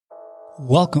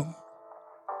Welcome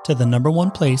to the number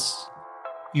one place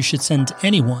you should send to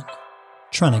anyone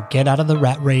trying to get out of the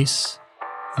rat race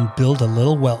and build a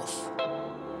little wealth.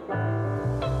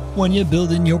 When you're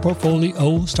building your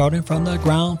portfolio, starting from the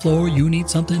ground floor, you need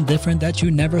something different that you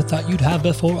never thought you'd have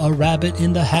before. A rabbit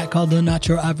in the hat called the Not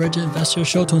Your Average Investor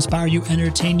Show to inspire you,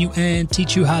 entertain you, and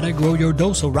teach you how to grow your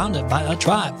dough. Surrounded by a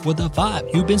tribe with a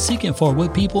vibe you've been seeking for,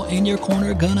 with people in your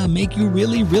corner gonna make you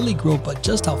really, really grow. But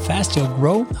just how fast you'll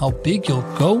grow, how big you'll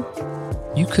go,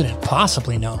 you couldn't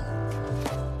possibly know.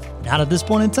 Not at this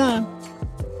point in time,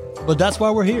 but that's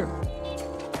why we're here.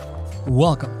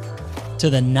 Welcome to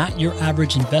the Not Your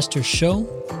Average Investor Show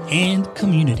and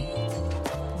community,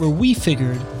 where we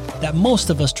figured that most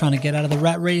of us trying to get out of the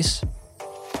rat race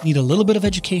need a little bit of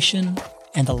education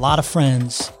and a lot of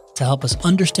friends to help us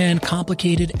understand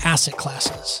complicated asset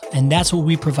classes. And that's what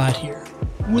we provide here,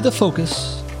 with a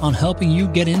focus on helping you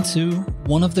get into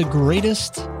one of the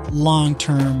greatest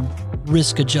long-term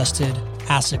risk-adjusted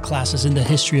asset classes in the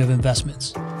history of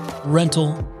investments: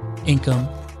 rental income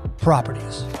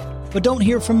properties. But don't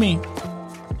hear from me.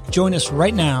 Join us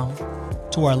right now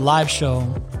to our live show,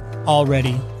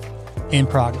 already in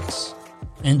progress.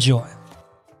 Enjoy.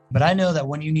 But I know that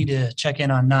when you need to check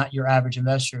in on Not Your Average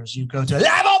Investors, you go to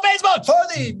live on Facebook for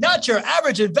the Not Your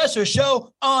Average Investor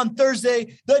Show on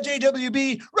Thursday, the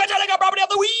JWB Rental Income Property of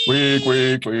the Week.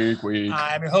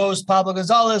 I'm your host, Pablo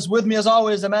Gonzalez. With me, as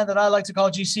always, the man that I like to call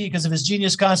GC because of his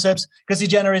genius concepts, because he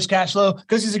generates cash flow,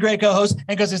 because he's a great co-host, and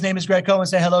because his name is Greg Cohen.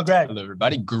 Say hello, Greg. Hello,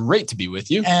 everybody. Great to be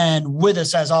with you. And with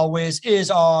us, as always,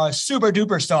 is our super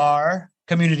duper star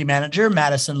community manager,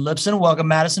 Madison Lipson. Welcome,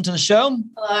 Madison, to the show.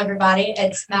 Hello, everybody.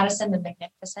 It's Madison the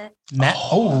Magnificent.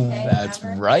 Okay, that's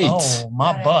right. Oh,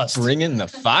 my bust. Bring in the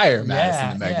fire,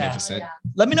 Madison the Magnificent. Yeah.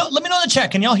 Let me know in the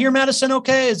chat. Can y'all hear Madison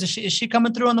okay? Is she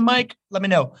coming through on the mic? Let me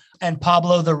know. And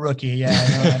Pablo the Rookie.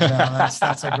 Yeah,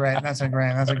 that's a great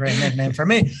nickname for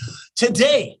me.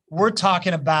 Today, we're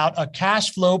talking about a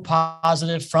cash flow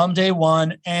positive from day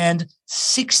one and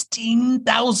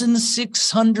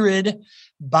 16,600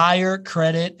 buyer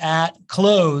credit at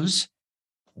close.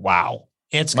 Wow.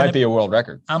 It's might be a world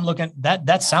record. I'm looking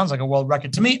that sounds like a world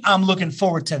record to me. I'm looking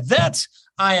forward to that.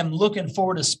 I am looking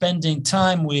forward to spending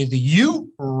time with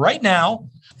you right now.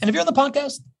 And if you're on the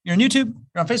podcast, you're on YouTube,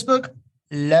 you're on Facebook,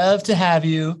 love to have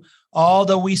you. All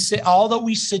that we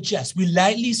suggest, we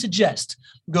lightly suggest,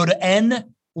 go to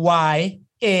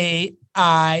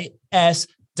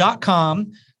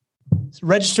nyais.com,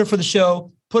 register for the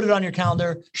show. Put it on your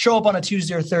calendar, show up on a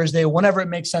Tuesday or Thursday, whenever it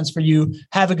makes sense for you.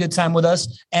 Have a good time with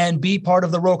us and be part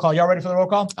of the roll call. Y'all ready for the roll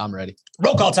call? I'm ready.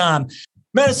 Roll call time.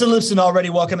 Madison Lipson already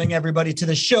welcoming everybody to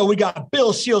the show. We got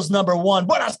Bill Shields, number one.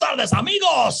 Buenas tardes,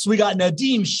 amigos. We got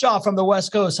Nadeem Shah from the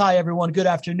West Coast. Hi, everyone. Good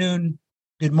afternoon.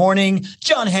 Good morning.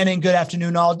 John Henning, good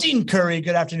afternoon all. Dean Curry,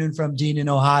 good afternoon from Dean in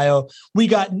Ohio. We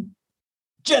got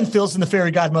Jen Filson, the fairy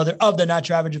godmother of the Not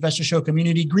Your Average Investor Show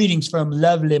community. Greetings from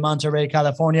lovely Monterey,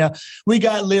 California. We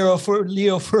got Leo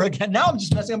Furaganan. Now I'm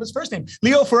just messing up his first name.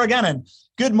 Leo Furaganan.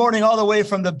 Good morning all the way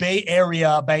from the Bay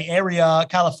Area,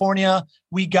 California.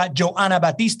 We got Joanna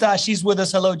Batista. She's with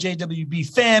us. Hello,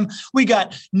 JWB fam. We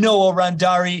got Noah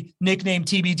Randari, nickname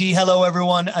TBD. Hello,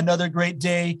 everyone. Another great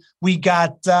day. We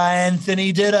got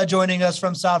Anthony Dida joining us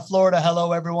from South Florida.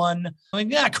 Hello, everyone. We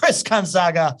got Chris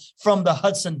Gonzaga from the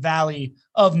Hudson Valley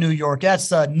of New York. That's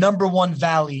the number one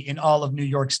valley in all of New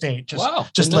York State.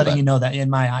 Just letting you know that in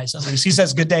my eyes, at least. He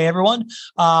says, good day, everyone.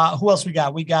 Who else we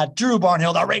got? We got Drew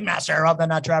Barnhill, the ringmaster of the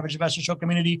Not Your Average Investor Show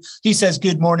community. He says,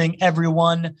 good morning,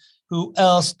 everyone. Who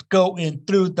else going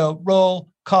through the roll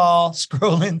call,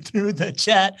 scrolling through the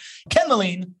chat? Ken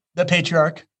Moline, the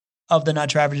patriarch of the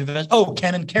Not Your Average Investor. Oh,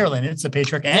 Ken and Carolyn. It's the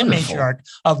patriarch and matriarch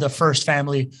of the first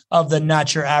family of the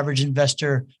Not Your Average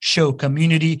Investor Show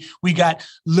community. We got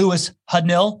Louis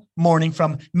Hudnell, morning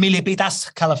from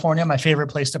Milipitas, California, my favorite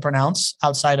place to pronounce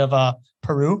outside of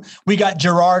Peru. We got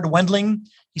Gerard Wendling.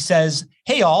 He says,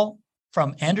 hey, all,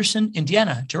 from Anderson,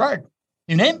 Indiana. Gerard,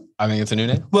 new name? I think it's a new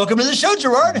name. Welcome to the show,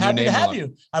 Gerard. Happy to have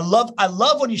you. I love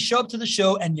when you show up to the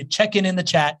show and you check in the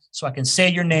chat so I can say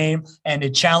your name, and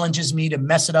it challenges me to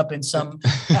mess it up in some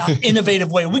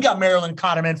innovative way. We got Marilyn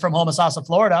Cotterman from Homosassa,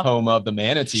 Florida. Home of the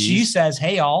manatees. She says,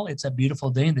 hey, all, it's a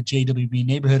beautiful day in the JWB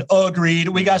neighborhood. Agreed.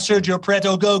 We got Sergio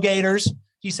Preto, go Gators.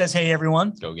 He says, hey,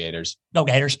 everyone. Go Gators. Go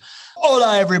Gators.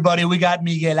 Hola, everybody. We got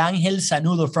Miguel Angel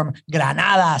Sanudo from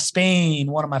Granada, Spain,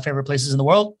 one of my favorite places in the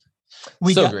world.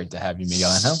 Great to have you,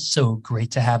 Miguel Angel. So great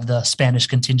to have the Spanish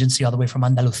contingency all the way from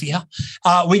Andalusia.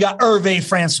 We got Hervé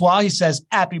Francois. He says,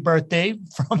 happy birthday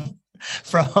from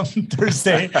from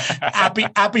Thursday.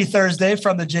 Happy Thursday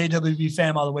from the JWB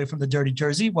fam all the way from the Dirty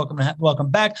Jersey. Welcome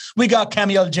back. We got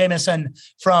Camille Jameson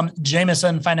from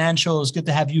Jameson Financials. Good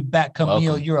to have you back, Camille.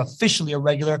 Welcome. You're officially a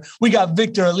regular. We got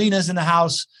Victor Alinas in the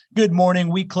house. Good morning.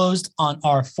 We closed on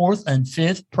our 4th and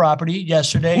 5th property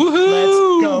yesterday.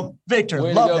 Woohoo! Let's go, Victor.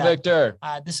 Way Love to go, that. Victor.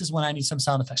 This is when I need some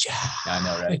sound effects. Yeah, I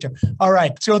know, right? Victor. All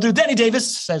right. So we'll do Danny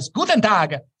Davis says, Guten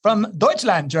Tag from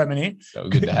Deutschland, Germany. So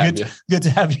good to have you. Good to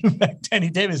have you back, Danny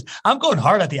Davis. I'm going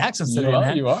hard at the accents today,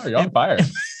 man. You are. You're on fire.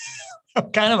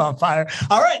 I'm kind of on fire.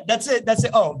 All right. That's it.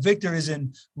 Oh, Victor is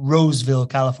in Roseville,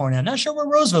 California. I'm not sure where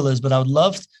Roseville is, but I would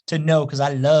love to know because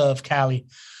I love Cali.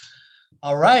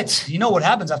 All right. You know what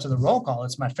happens after the roll call?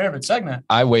 It's my favorite segment.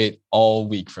 I wait all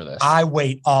week for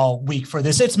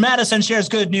this. It's Madison Shares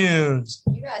Good News.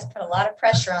 You guys put a lot of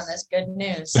pressure on this good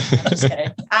news. I'm just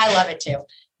kidding. I love it too.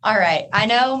 All right. I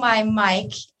know my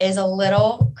mic is a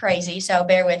little crazy, so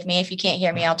bear with me. If you can't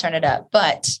hear me, I'll turn it up,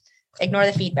 but ignore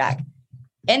the feedback.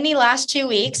 In the last 2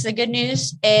 weeks, the good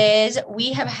news is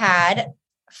we have had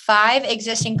 5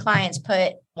 existing clients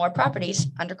put more properties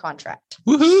under contract.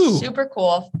 Woohoo! Super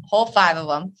cool. Whole 5 of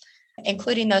them.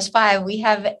 Including those 5, we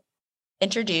have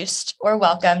introduced or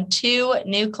welcomed 2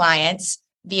 new clients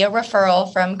via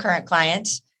referral from current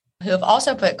clients who have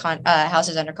also put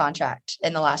houses under contract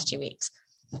in the last 2 weeks.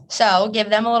 So give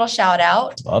them a little shout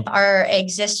out. Our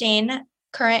existing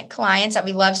current clients that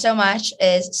we love so much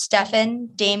is Stefan,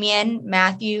 Damien,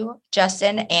 Matthew,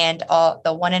 Justin, and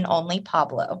the one and only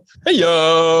Pablo. Hey,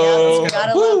 yo. Yeah,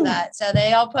 gotta love that. So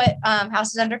they all put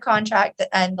houses under contract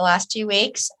in the last 2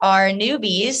 weeks. Our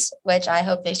newbies, which I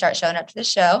hope they start showing up to the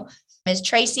show, is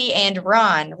Tracy and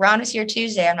Ron. Ron was here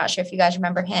Tuesday. I'm not sure if you guys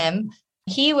remember him.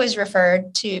 He was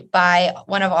referred to by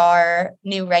one of our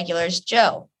new regulars,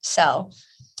 Joe. So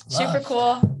super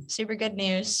cool, super good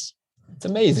news. It's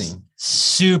amazing.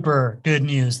 Super good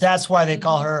news. That's why they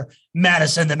call her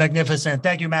Madison the Magnificent.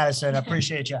 Thank you, Madison. I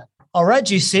appreciate you. All right,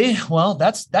 GC. Well,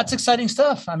 that's exciting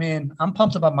stuff. I mean, I'm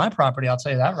pumped about my property. I'll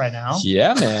tell you that right now.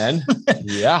 Yeah, man.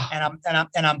 Yeah.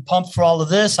 and I'm pumped for all of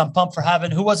this. I'm pumped for having,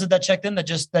 who was it that checked in that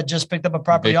just picked up a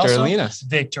property? Victor also? Alinas.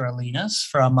 Victor Alinas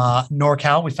from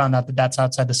NorCal. We found out that's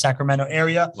outside the Sacramento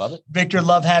area. Love it. Victor,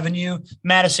 love having you.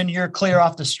 Madison, you're clear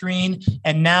off the screen.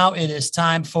 And now it is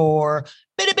time for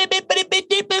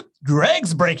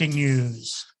Greg's breaking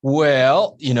news.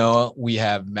 Well, we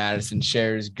have Madison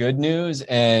Shares Good News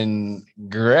and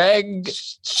Greg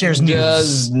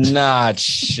does not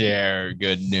share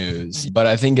good news, but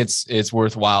I think it's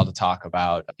worthwhile to talk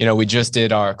about. We just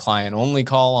did our client only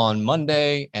call on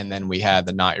Monday, and then we had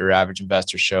the Not Your Average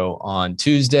Investor show on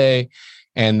Tuesday.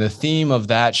 And the theme of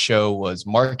that show was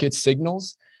market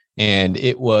signals. And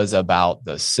it was about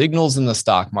the signals in the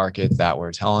stock market that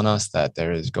were telling us that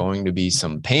there is going to be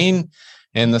some pain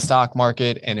in the stock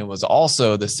market. And it was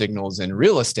also the signals in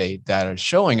real estate that are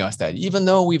showing us that even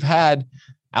though we've had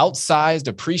outsized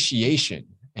appreciation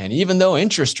and even though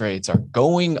interest rates are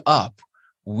going up,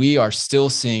 we are still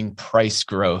seeing price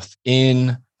growth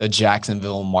in the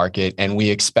Jacksonville market. And we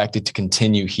expect it to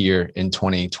continue here in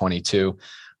 2022.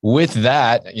 With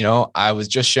that, I was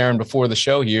just sharing before the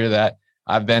show here that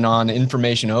I've been on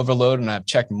information overload and I've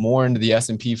checked more into the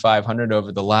S&P 500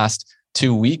 over the last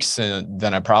 2 weeks than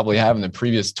I probably have in the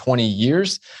previous 20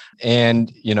 years.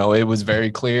 And, it was very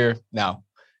clear. Now,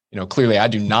 clearly I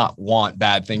do not want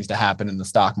bad things to happen in the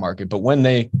stock market, but when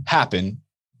they happen,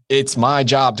 it's my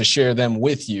job to share them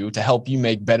with you to help you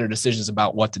make better decisions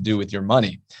about what to do with your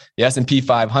money. The S&P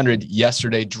 500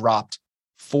 yesterday dropped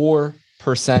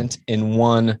 4% in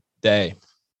one day.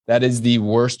 That is the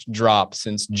worst drop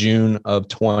since June of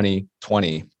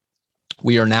 2020.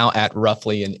 We are now at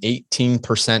roughly an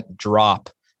 18% drop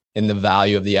in the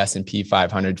value of the S&P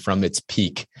 500 from its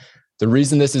peak. The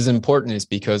reason this is important is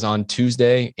because on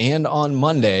Tuesday and on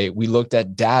Monday, we looked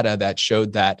at data that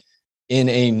showed that in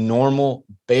a normal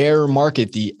bear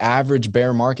market, the average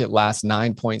bear market lasts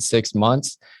 9.6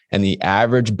 months, and the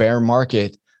average bear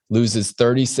market loses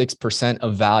 36%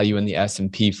 of value in the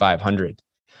S&P 500.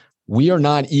 We are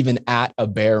not even at a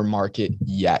bear market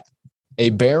yet. A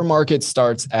bear market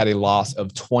starts at a loss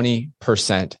of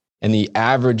 20%, and the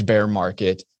average bear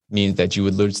market means that you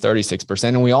would lose 36%.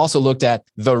 And we also looked at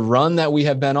the run that we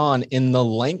have been on in the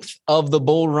length of the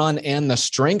bull run and the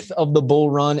strength of the bull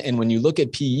run. And when you look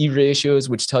at PE ratios,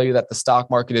 which tell you that the stock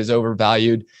market is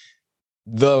overvalued,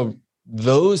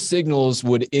 those signals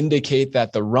would indicate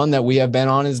that the run that we have been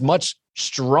on is much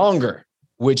stronger,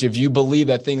 which if you believe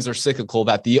that things are cyclical,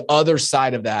 that the other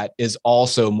side of that is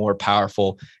also more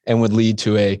powerful and would lead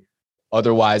to a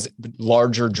otherwise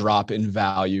larger drop in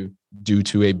value due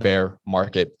to a bear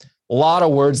market. A lot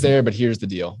of words there, but here's the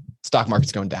deal. Let's stock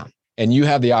market's going down. And you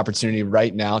have the opportunity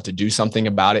right now to do something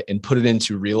about it and put it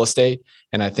into real estate.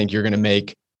 And I think you're going to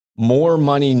make more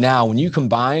money now when you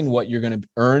combine what you're going to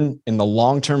earn in the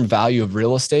long-term value of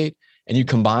real estate, and you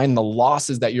combine the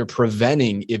losses that you're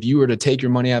preventing. If you were to take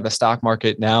your money out of the stock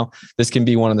market now, this can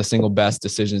be one of the single best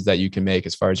decisions that you can make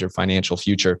as far as your financial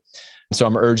future. So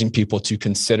I'm urging people to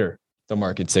consider the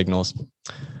market signals.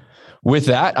 With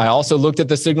that, I also looked at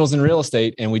the signals in real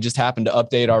estate, and we just happened to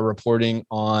update our reporting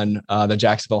on the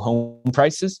Jacksonville home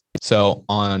prices. So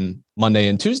on Monday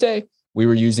and Tuesday, we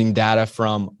were using data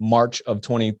from March of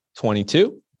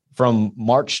 2022. From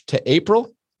March to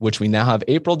April, which we now have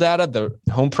April data, the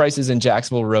home prices in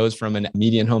Jacksonville rose from a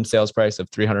median home sales price of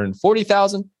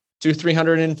 $340,000 to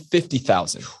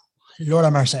 $350,000. Lord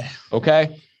have mercy.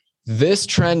 Okay. This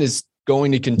trend is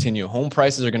going to continue. Home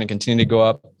prices are going to continue to go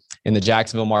up in the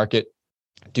Jacksonville market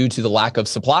due to the lack of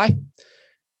supply.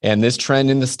 And this trend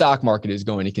in the stock market is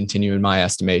going to continue, in my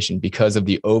estimation, because of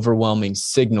the overwhelming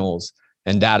signals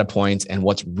and data points and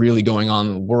what's really going on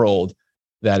in the world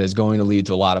that is going to lead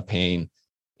to a lot of pain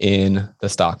in the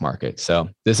stock market. So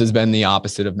this has been the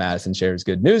opposite of Madison Shares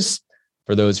Good News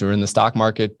for those who are in the stock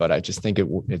market, but I just think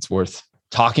it's worth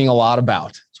talking a lot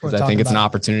about because I think it's an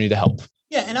opportunity to help.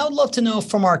 Yeah. And I would love to know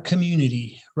from our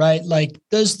community, right? Like,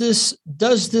 does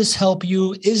this help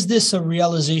you? Is this a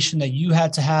realization that you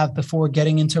had to have before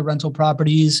getting into rental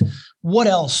properties? What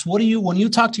else? When you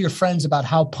talk to your friends about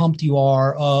how pumped you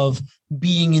are of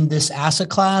being in this asset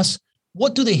class,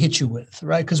 what do they hit you with,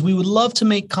 right? Because we would love to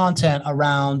make content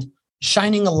around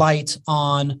shining a light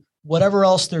on whatever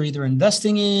else they're either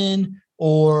investing in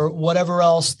or whatever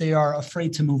else they are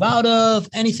afraid to move out of,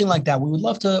 anything like that. We would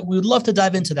love to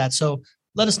dive into that. So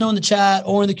let us know in the chat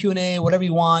or in the Q&A, whatever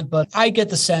you want. But I get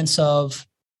the sense of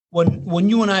when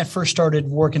you and I first started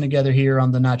working together here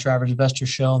on the Not Your Average Investor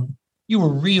Show, you were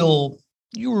real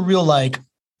like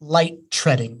light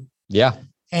treading. Yeah.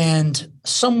 And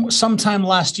sometime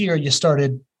last year, you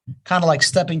started kind of like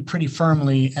stepping pretty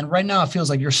firmly. And right now it feels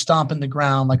like you're stomping the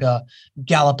ground like a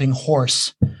galloping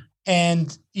horse.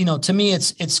 And, to me,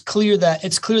 it's clear that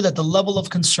the level of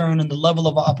concern and the level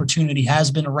of opportunity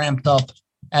has been ramped up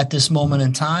at this moment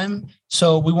in time.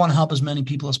 So we want to help as many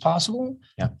people as possible.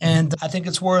 Yeah. And I think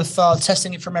it's worth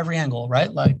testing it from every angle,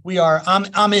 right? Like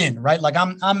I'm in, right? Like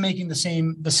I'm making the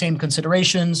same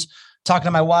considerations, talking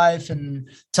to my wife and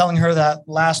telling her that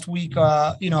last week,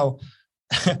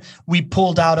 we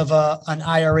pulled out of an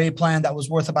IRA plan that was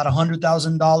worth about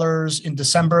 $100,000 in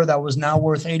December. That was now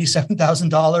worth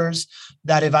 $87,000.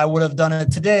 That if I would have done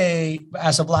it today,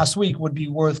 as of last week, would be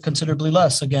worth considerably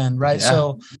less again, right? Yeah.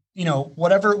 So,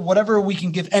 whatever we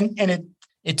can give, and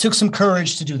it took some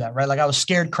courage to do that, right? Like I was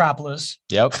scared crapless.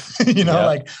 Yep.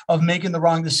 Like of making the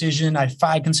wrong decision.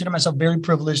 I consider myself very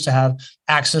privileged to have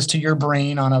access to your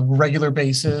brain on a regular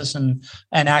basis and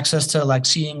access to like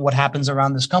seeing what happens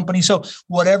around this company. So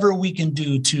whatever we can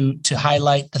do to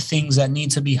highlight the things that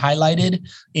need to be highlighted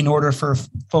in order for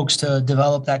folks to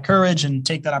develop that courage and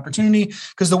take that opportunity.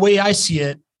 Because the way I see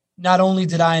it, not only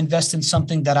did I invest in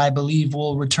something that I believe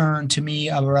will return to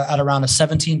me at around a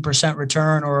 17%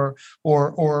 return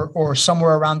or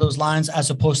somewhere around those lines, as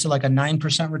opposed to like a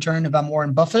 9% return if I'm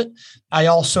Warren Buffett, I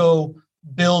also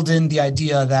build in the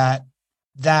idea that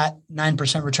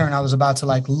 9% return I was about to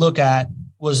like look at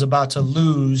was about to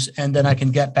lose, and then I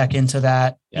can get back into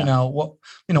that. Yeah. What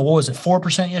was it?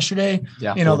 4% yesterday.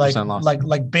 Yeah.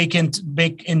 Like bake in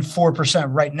 4%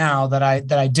 right now that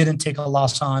I didn't take a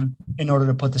loss on in order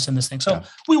to put this in this thing. So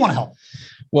we want to help.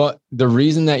 Well, the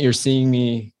reason that you're seeing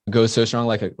me go so strong,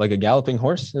 like a galloping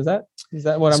horse, is that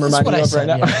what I'm reminding you of right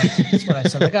now? Yeah. That's what I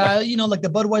said. Like, like the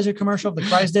Budweiser commercial of the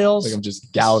Clydesdales. Like I'm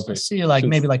just galloping. See, like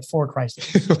maybe like 4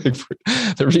 Clydesdales.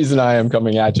 The reason I am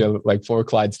coming at you like 4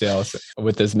 Clydesdales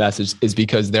with this message is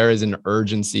because there is an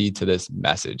urgency to this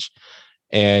message.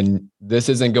 And this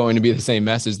isn't going to be the same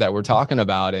message that we're talking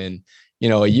about in,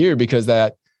 a year, because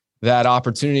that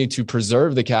opportunity to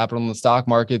preserve the capital in the stock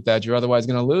market that you're otherwise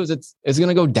going to lose, it's going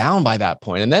to go down by that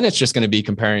point. And then it's just going to be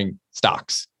comparing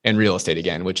stocks and real estate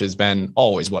again, which has been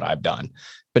always what I've done.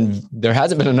 But there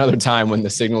hasn't been another time when the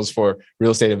signals for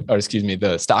real estate,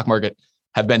 the stock market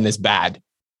have been this bad.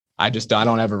 I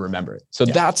don't ever remember it. So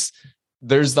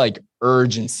there's like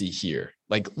urgency here.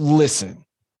 Like, listen,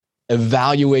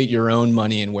 evaluate your own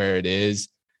money and where it is.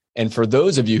 And for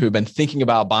those of you who've been thinking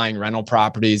about buying rental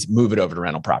properties, move it over to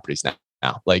rental properties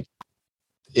now. Like,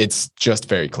 it's just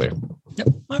very clear. Yep.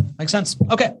 Makes sense.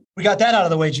 Okay. We got that out of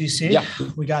the way, GC. Yeah.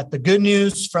 We got the good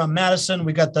news from Madison.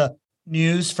 We got the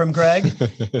news from Greg.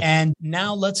 And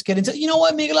now let's get into,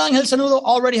 Miguel Angel Sanudo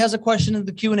already has a question in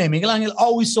the Q&A. Miguel Angel,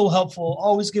 always so helpful,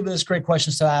 always giving us great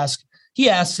questions to ask. He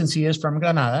asked, since he is from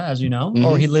Granada, as you know, Mm-hmm.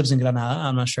 or he lives in Granada,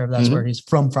 I'm not sure if that's where he's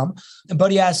from.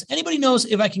 But he asked, anybody knows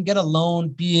if I can get a loan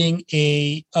being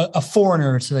a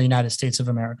foreigner to the United States of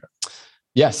America?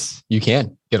 Yes, you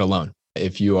can get a loan.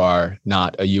 If you are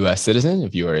not a U.S. citizen,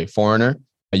 if you are a foreigner,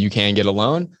 you can get a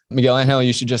loan. Miguel Angel,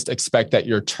 you should just expect that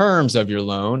your terms of your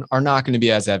loan are not going to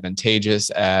be as advantageous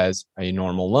as a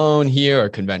normal loan here or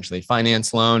conventionally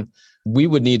financed loan. We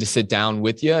would need to sit down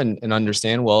with you and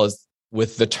understand, well,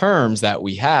 with the terms that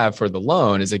we have for the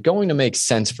loan, is it going to make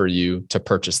sense for you to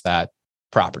purchase that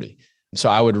property? So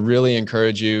I would really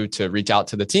encourage you to reach out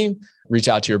to the team, reach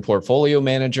out to your portfolio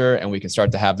manager, and we can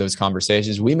start to have those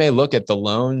conversations. We may look at the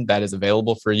loan that is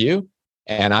available for you,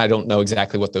 and I don't know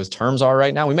exactly what those terms are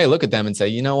right now. We may look at them and say,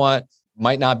 you know what,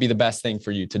 might not be the best thing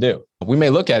for you to do. We may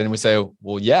look at it and we say,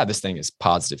 well, yeah, this thing is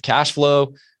positive cash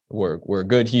flow. We're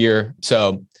good here.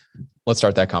 So let's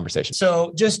start that conversation.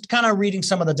 So just kind of reading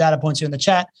some of the data points here in the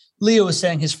chat. Leo is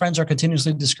saying his friends are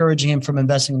continuously discouraging him from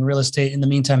investing in real estate. In the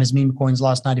meantime, his meme coins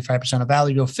lost 95% of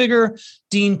value. Go figure.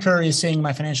 Dean Curry is saying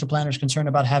my financial planner is concerned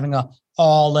about having a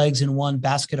all eggs in one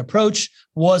basket approach.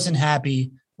 Wasn't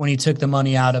happy when he took the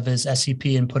money out of his SEP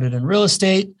and put it in real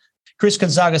estate. Chris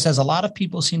Gonzaga says a lot of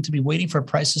people seem to be waiting for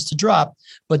prices to drop,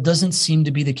 but doesn't seem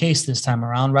to be the case this time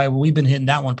around, right? Well, we've been hitting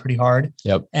that one pretty hard.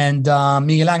 Yep. And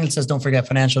Miguel Angel says, don't forget,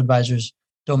 financial advisors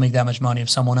don't make that much money if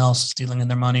someone else is dealing in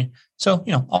their money. So,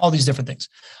 all these different things.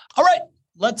 All right,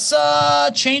 let's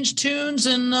change tunes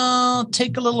and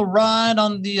take a little ride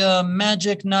on the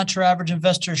Magic Not Your Average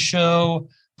Investor Show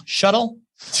shuttle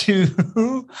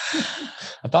to...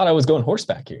 I thought I was going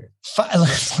horseback here.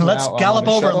 Let's gallop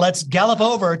over. Let's gallop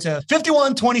over to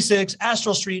 5126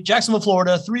 Astral Street, Jacksonville,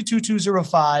 Florida,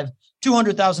 32205,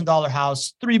 $200,000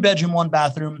 house, 3-bedroom,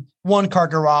 1-bathroom, 1-car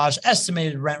garage,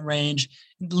 estimated rent range,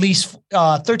 lease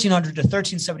 $1,300 to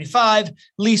 $1,375,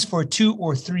 lease for 2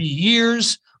 or 3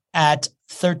 years at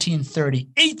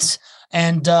 $1,338.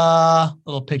 And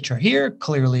little picture here.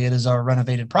 Clearly, it is our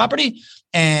renovated property.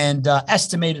 And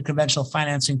estimated conventional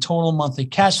financing total monthly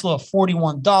cash flow of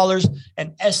 $41,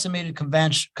 and estimated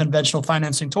conventional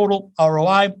financing total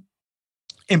ROI,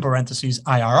 in parentheses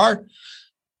IRR,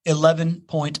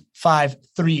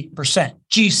 11.53%.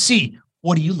 GC,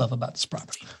 what do you love about this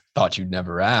property? Thought you'd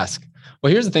never ask.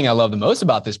 Well, here's the thing I love the most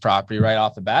about this property right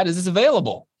off the bat is it's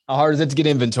available. How hard is it to get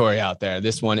inventory out there?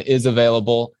 This one is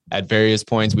available at various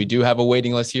points. We do have a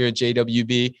waiting list here at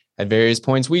JWB. At various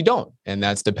points, we don't. And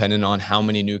that's dependent on how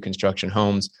many new construction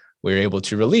homes we're able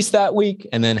to release that week,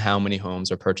 and then how many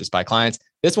homes are purchased by clients.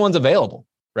 This one's available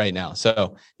right now.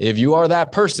 So if you are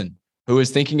that person who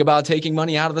is thinking about taking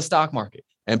money out of the stock market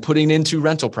and putting into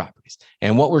rental properties,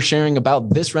 and what we're sharing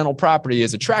about this rental property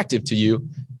is attractive to you,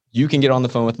 you can get on the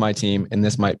phone with my team, and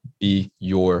this might be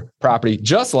your property,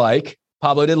 just like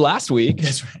Pablo did last week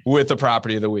with the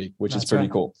property of the week, which is pretty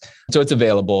cool. So it's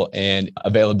available, and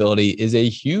availability is a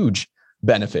huge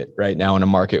benefit right now in a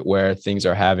market where things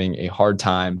are having a hard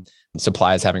time.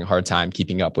 Supply is having a hard time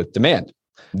keeping up with demand.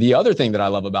 The other thing that I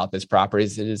love about this property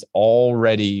is it is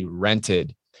already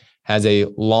rented, has a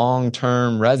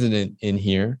long-term resident in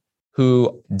here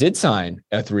who did sign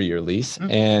a 3-year lease.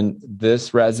 And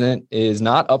this resident is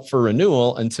not up for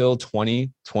renewal until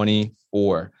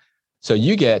 2024. So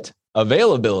you get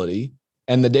availability,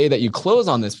 and the day that you close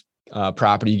on this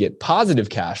property, you get positive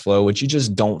cash flow, which you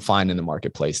just don't find in the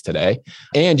marketplace today.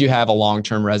 And you have a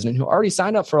long-term resident who already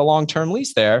signed up for a long-term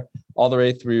lease there all the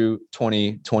way through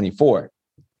 2024.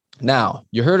 Now,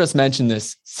 you heard us mention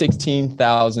this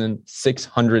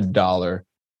 $16,600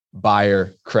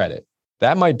 buyer credit.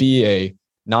 That might be a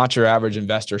Not Your Average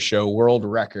Investor Show world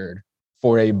record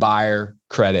for a buyer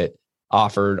credit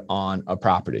offered on a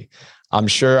property. I'm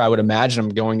sure, I would imagine I'm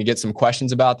going to get some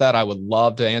questions about that. I would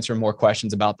love to answer more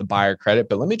questions about the buyer credit,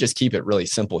 but let me just keep it really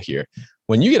simple here.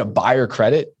 When you get a buyer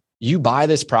credit, you buy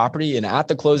this property, and at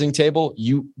the closing table,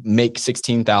 you make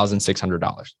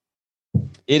 $16,600.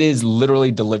 It is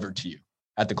literally delivered to you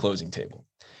at the closing table.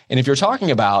 And if you're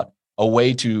talking about a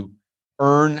way to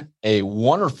earn a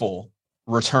wonderful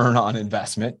return on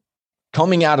investment,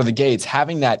 coming out of the gates,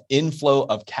 having that inflow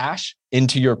of cash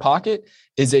into your pocket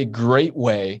is a great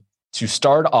way to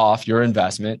start off your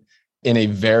investment in a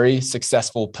very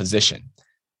successful position.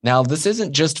 Now, this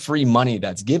isn't just free money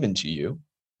that's given to you.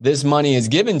 This money is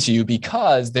given to you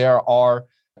because there are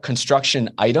construction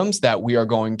items that we are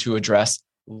going to address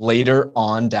later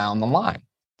on down the line.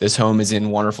 This home is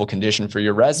in wonderful condition for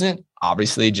your resident.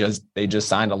 Obviously, they just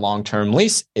signed a long-term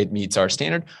lease. It meets our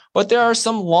standard, but there are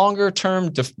some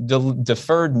longer-term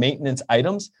deferred maintenance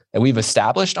items that we've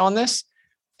established on this,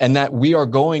 and that we are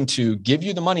going to give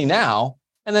you the money now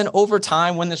And then over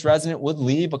time, when this resident would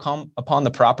leave upon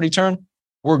the property turn,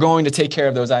 we're going to take care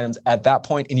of those items at that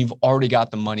point, and you've already got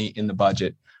the money in the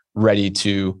budget ready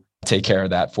to take care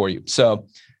of that for you. So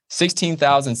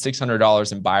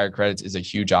 $16,600 in buyer credits is a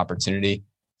huge opportunity.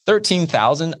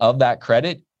 $13,000 of that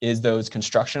credit is those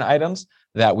construction items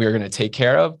that we are going to take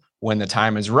care of when the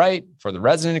time is right for the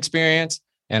resident experience.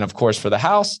 And of course, for the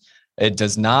house, it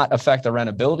does not affect the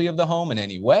rentability of the home in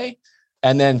any way.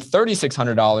 And then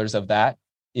 $3,600 of that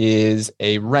is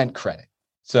a rent credit.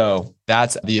 So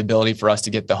that's the ability for us to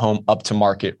get the home up to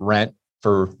market rent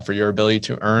for your ability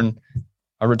to earn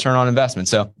a return on investment.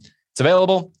 So it's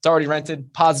available, it's already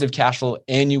rented, positive cash flow,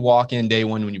 and you walk in day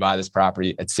one when you buy this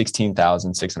property at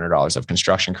 $16,600 of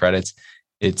construction credits.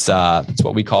 It's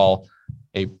what we call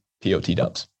a POT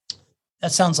dubs.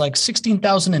 That sounds like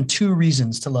 16,002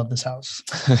 reasons to love this house.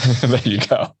 There you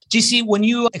go. GC, when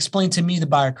you explained to me the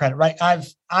buyer credit, right?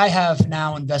 I have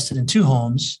now invested in 2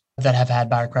 homes that have had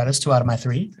buyer credits, 2 out of my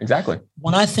 3. Exactly.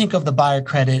 When I think of the buyer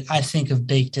credit, I think of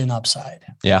baked in upside.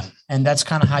 Yeah. And that's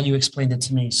kind of how you explained it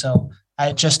to me. So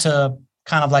I just to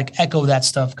kind of like echo that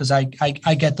stuff, because I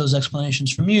get those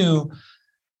explanations from you.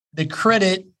 The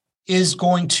credit is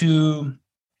going to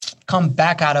come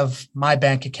back out of my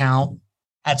bank account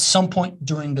at some point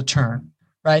during the turn,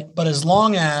 right? But as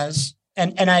long as,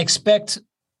 and I expect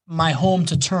my home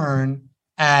to turn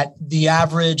at the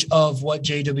average of what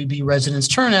JWB residents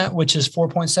turn at, which is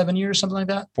 4.7 years, something like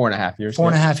that. 4.5 years.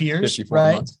 4.5 years, 54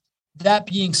 right? months. That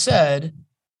being said,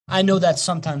 I know that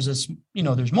sometimes it's,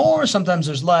 there's more, sometimes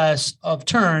there's less of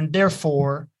turn.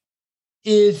 Therefore,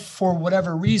 if for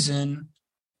whatever reason,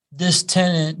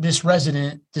 this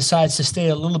resident decides to stay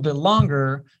a little bit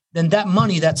longer, then that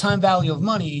money, that time value of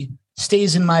money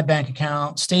stays in my bank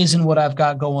account, stays in what I've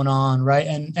got going on, right?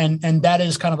 And that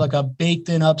is kind of like a baked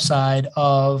in upside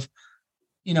of,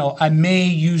 I may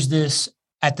use this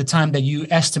at the time that you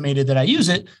estimated that I use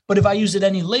it, but if I use it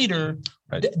any later,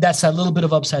 right, that's a little bit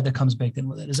of upside that comes baked in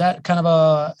with it. Is that kind of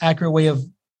a accurate way of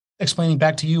explaining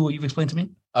back to you what you've explained to me?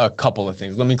 A couple of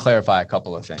things. Let me clarify a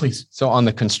couple of things. Please. So on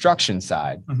the construction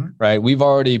side, right, we've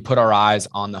already put our eyes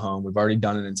on the home. We've already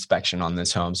done an inspection on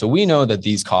this home. So we know that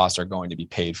these costs are going to be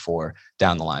paid for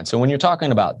down the line. So when you're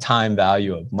talking about time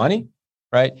value of money,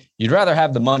 right, you'd rather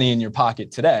have the money in your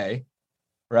pocket today,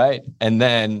 right? And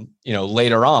then,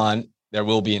 later on, there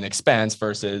will be an expense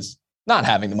versus not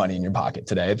having the money in your pocket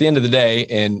today. At the end of the day,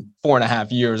 in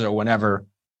 4.5 years or whenever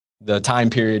the time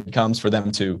period comes for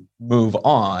them to move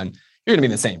on, you're going to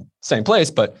be in the same place,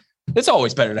 but it's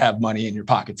always better to have money in your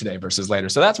pocket today versus later.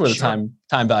 So that's where the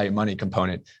time value money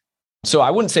component. So I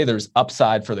wouldn't say there's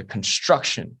upside for the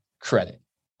construction credit.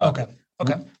 Okay.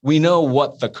 We know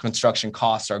what the construction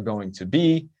costs are going to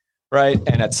be, right?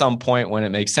 And at some point when it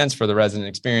makes sense for the resident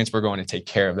experience, we're going to take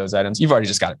care of those items. You've already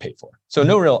just got it paid for. So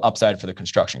no real upside for the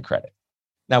construction credit.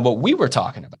 Now, what we were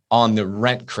talking about on the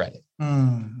rent credit,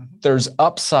 there's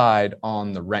upside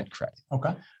on the rent credit.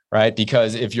 Okay. Right?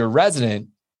 Because if your resident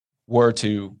were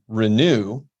to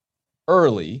renew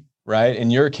early, right?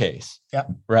 In your case,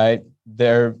 right?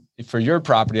 For your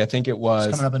property, I think it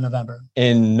was coming up in November.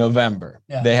 In November,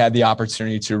 they had the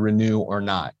opportunity to renew or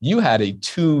not. You had a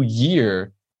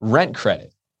 2-year rent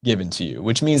credit given to you,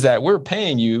 which means that we're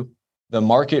paying you the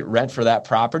market rent for that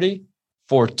property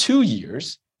for 2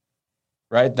 years,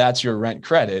 right? That's your rent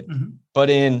credit. But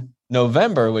in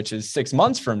November, which is 6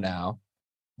 months from now,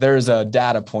 there's a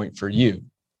data point for you.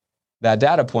 That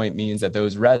data point means that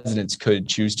those residents could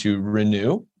choose to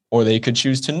renew or they could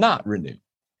choose to not renew.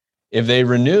 If they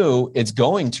renew, it's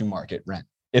going to market rent.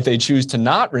 If they choose to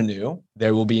not renew,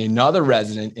 there will be another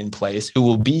resident in place who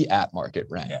will be at market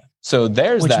rent. Yeah. So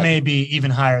there's which may be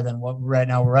even higher than what right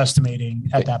now we're estimating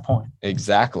at that point.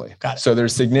 Exactly. Got it. So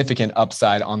there's significant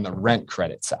upside on the rent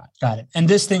credit side. Got it. And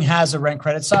this thing has a rent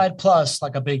credit side plus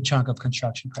like a big chunk of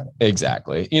construction credit.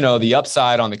 Exactly. The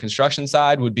upside on the construction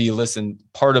side would be,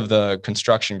 part of the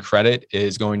construction credit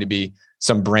is going to be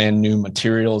some brand new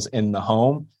materials in the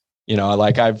home.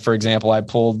 For example,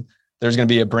 there's going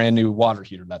to be a brand new water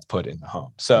heater that's put in the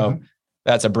home. So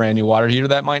that's a brand new water heater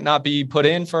that might not be put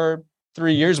in for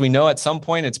 3 years. We know at some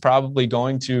point it's probably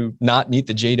going to not meet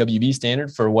the JWB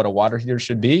standard for what a water heater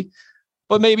should be,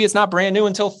 but maybe it's not brand new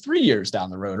until 3 years down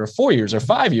the road or 4 years or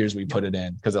 5 years we put it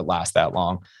in because it lasts that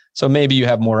long. So maybe you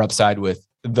have more upside with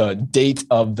the date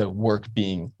of the work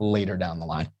being later down the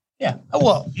line. Yeah.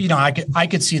 Well, I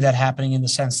could see that happening in the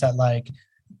sense that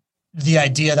the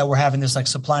idea that we're having this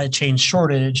supply chain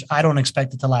shortage, I don't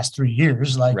expect it to last 3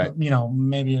 years.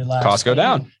 Maybe it lasts. Costs go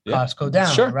down. Costs go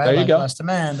down. Sure. Right. There you go. Less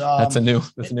demand. That's a new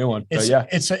one.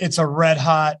 It's a red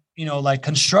hot like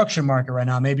construction market right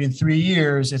now, maybe in 3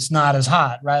 years, it's not as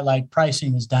hot, right? Like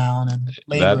pricing is down and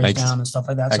labor is down and stuff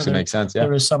like that. Actually makes sense. Yeah.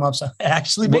 There is some upside. It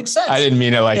actually makes sense. I didn't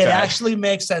mean it like that. It that. actually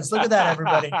makes sense. Look at that,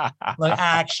 everybody. Like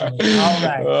actually. All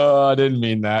right. Oh, I didn't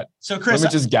mean that. So Chris, let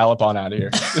me just gallop on out of here.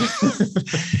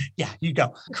 Yeah, you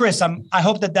go. Chris, I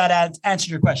hope that answered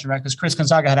your question, right? Because Chris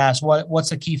Gonzaga had asked, what's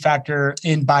the key factor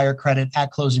in buyer credit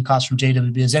at closing costs from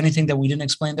JWB? Is anything that we didn't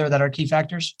explain there that are key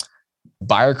factors?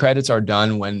 Buyer credits are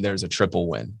done when there's a triple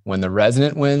win. When the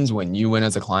resident wins, when you win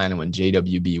as a client, and when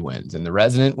JWB wins. And the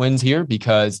resident wins here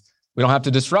because we don't have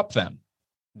to disrupt them.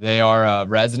 They are a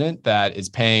resident that is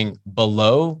paying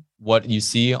below what you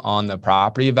see on the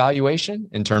property evaluation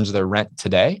in terms of their rent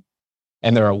today.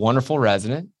 And they're a wonderful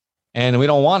resident. And we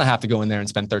don't want to have to go in there and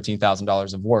spend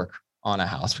 $13,000 of work on a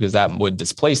house because that would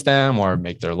displace them or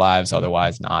make their lives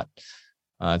otherwise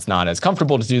it's not as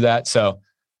comfortable to do that. So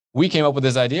we came up with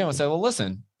this idea and said, well,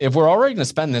 listen, if we're already going to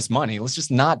spend this money, let's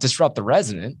just not disrupt the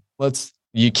resident.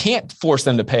 You can't force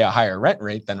them to pay a higher rent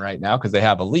rate than right now because they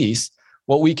have a lease.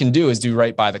 What we can do is do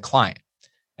right by the client.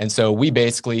 And so we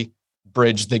basically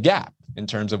bridge the gap in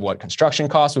terms of what construction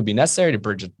costs would be necessary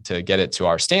to get it to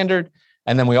our standard.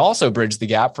 And then we also bridge the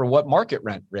gap for what market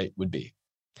rent rate would be.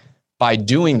 By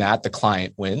doing that, the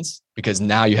client wins because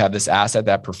now you have this asset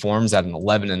that performs at an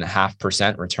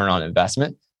 11.5% return on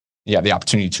investment. You have the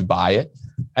opportunity to buy it.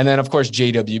 And then, of course,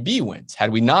 JWB wins.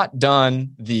 Had we not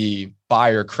done the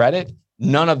buyer credit,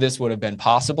 none of this would have been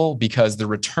possible because the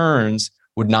returns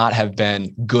would not have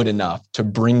been good enough to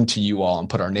bring to you all and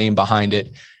put our name behind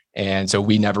it. And so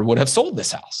we never would have sold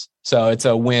this house. So it's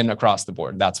a win across the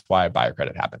board. That's why buyer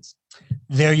credit happens.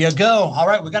 There you go. All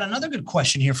right. We got another good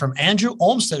question here from Andrew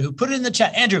Olmsted, who put it in the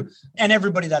chat. Andrew, and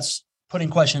everybody that's putting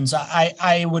questions,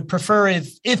 I would prefer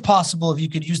if possible, if you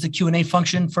could use the Q&A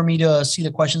function for me to see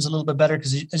the questions a little bit better,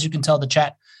 because as you can tell, the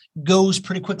chat goes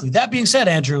pretty quickly. That being said,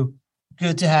 Andrew,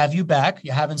 good to have you back.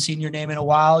 You haven't seen your name in a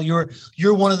while. You're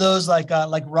one of those like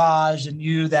Raj and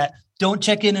you that don't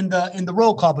check in the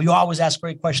roll call, but you always ask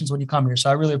great questions when you come here. So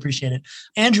I really appreciate it.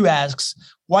 Andrew asks,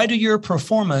 why do your pro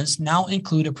formas now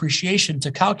include appreciation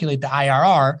to calculate the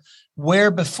IRR,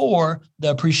 where before the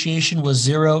appreciation was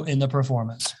zero in the pro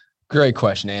formas? Great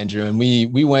question, Andrew. And we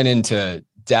went into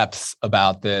depth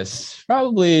about this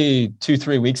probably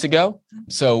 2-3 weeks ago.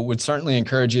 So would certainly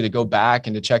encourage you to go back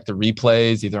and to check the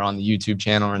replays, either on the YouTube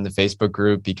channel or in the Facebook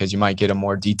group, because you might get a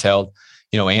more detailed,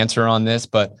 answer on this.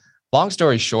 But long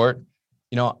story short,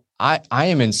 I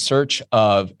am in search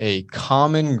of a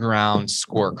common ground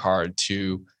scorecard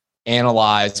to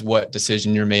analyze what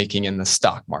decision you're making in the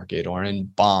stock market or in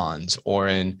bonds or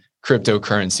in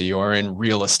cryptocurrency or in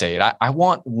real estate. I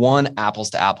want one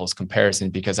apples to apples comparison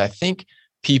because I think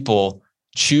people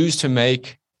choose to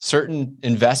make certain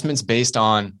investments based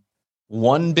on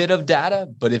one bit of data.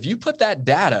 But if you put that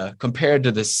data compared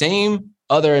to the same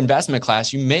other investment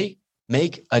class, you may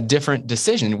make a different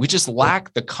decision. We just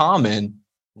lack the common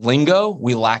lingo.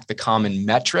 We lack the common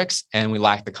metrics and we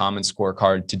lack the common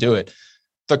scorecard to do it.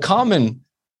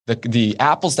 The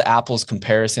apples to apples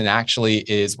comparison actually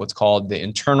is what's called the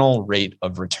internal rate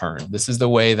of return. This is the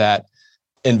way that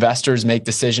investors make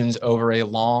decisions over a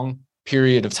long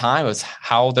period of time as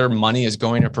how their money is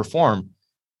going to perform,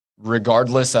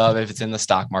 regardless of if it's in the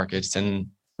stock market, it's in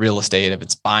real estate, if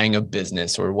it's buying a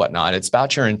business or whatnot. It's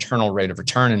about your internal rate of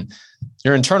return. And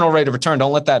your internal rate of return,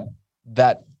 don't let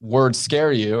that word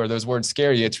scare you or those words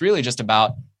scare you. It's really just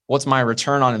about what's my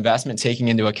return on investment, taking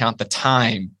into account the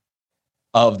time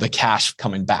of the cash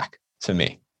coming back to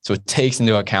me. So it takes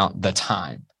into account the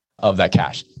time of that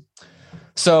cash.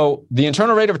 So the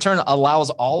internal rate of return allows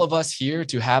all of us here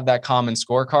to have that common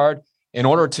scorecard. In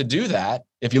order to do that,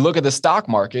 if you look at the stock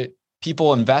market,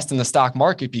 people invest in the stock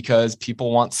market because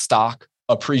people want stock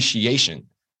appreciation.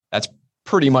 That's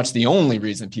pretty much the only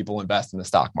reason people invest in the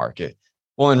stock market.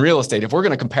 Well, in real estate, if we're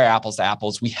going to compare apples to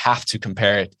apples, we have to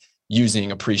compare it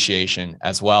using appreciation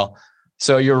as well.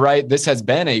 So you're right. This has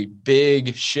been a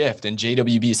big shift in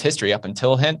JWB's history up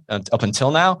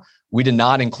until now. We did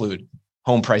not include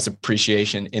home price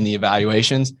appreciation in the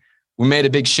evaluations. We made a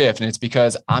big shift, and it's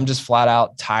because I'm just flat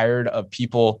out tired of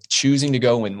people choosing to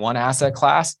go in one asset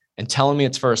class and telling me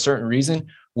it's for a certain reason,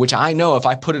 which I know if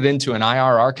I put it into an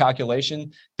IRR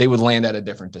calculation, they would land at a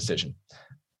different decision.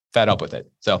 Fed up with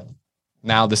it. So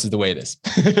now this is the way it is.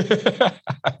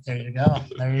 There you go.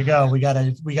 There you go. We got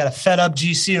a fed up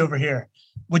GC over here,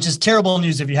 which is terrible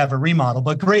news if you have a remodel,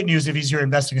 but great news if he's your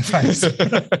investing advice.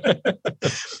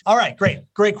 All right.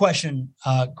 Great question.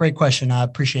 Great question. I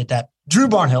appreciate that. Drew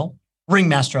Barnhill,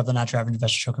 ringmaster of the Not Your Average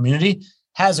Investor Show community,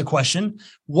 has a question.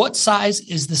 What size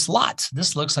is this lot?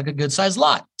 This looks like a good size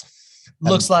lot.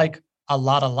 Looks like A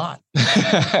lot.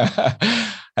 I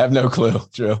have no clue,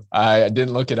 Drew. I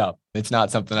didn't look it up. It's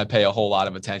not something I pay a whole lot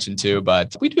of attention to,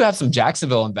 but we do have some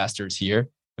Jacksonville investors here.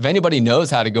 If anybody knows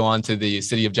how to go onto the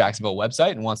City of Jacksonville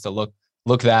website and wants to look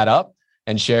that up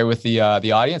and share with the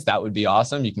audience, that would be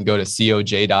awesome. You can go to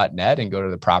coj.net and go to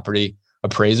the property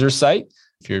appraiser site.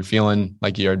 If you're feeling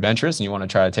like you're adventurous and you want to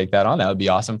try to take that on, that would be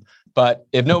awesome. But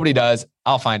if nobody does,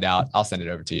 I'll find out. I'll send it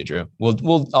over to you, Drew.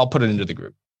 I'll put it into the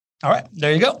group. All right,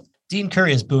 there you go. Dean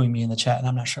Curry is booing me in the chat, and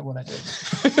I'm not sure what I did.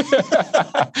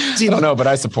 Dean, I don't know, but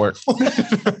I support.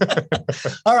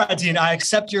 All right, Dean, I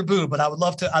accept your boo, but I'd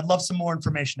love some more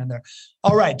information in there.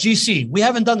 All right, GC, we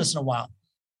haven't done this in a while.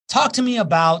 Talk to me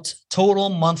about total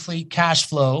monthly cash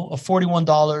flow of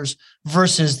 $41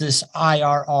 versus this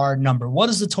IRR number. What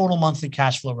does the total monthly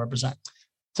cash flow represent?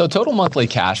 So total monthly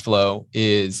cash flow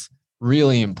is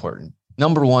really important.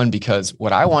 Number one, because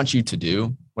what I want you to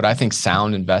do, what I think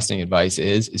sound investing advice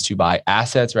is to buy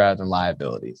assets rather than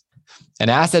liabilities. An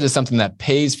asset is something that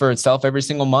pays for itself every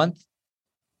single month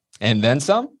and then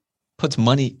some, puts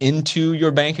money into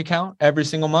your bank account every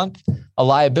single month. A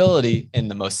liability, in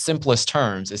the most simplest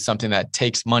terms, is something that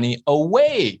takes money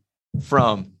away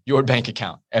from your bank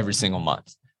account every single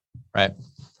month, right?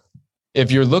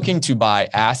 If you're looking to buy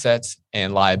assets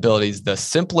and liabilities, the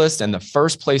simplest and the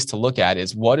first place to look at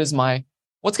is what's going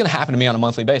to happen to me on a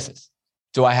monthly basis?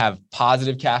 Do I have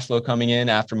positive cash flow coming in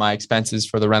after my expenses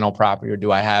for the rental property, or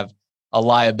do I have a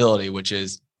liability, which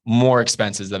is more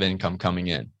expenses of income coming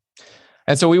in?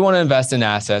 And so we want to invest in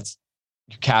assets.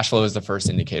 Cash flow is the first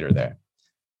indicator there.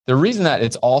 The reason that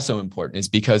it's also important is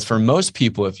because for most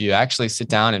people, if you actually sit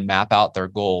down and map out their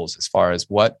goals as far as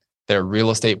what their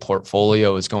real estate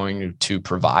portfolio is going to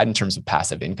provide in terms of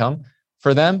passive income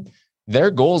for them, their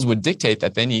goals would dictate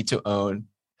that they need to own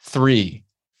 3,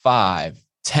 5,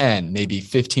 10, maybe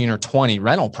 15 or 20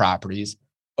 rental properties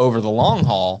over the long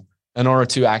haul in order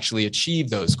to actually achieve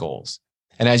those goals.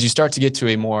 And as you start to get to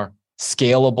a more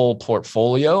scalable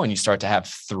portfolio and you start to have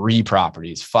 3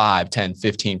 properties, 5, 10,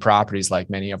 15 properties like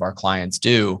many of our clients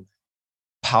do,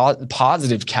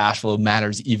 positive cash flow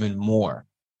matters even more,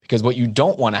 because what you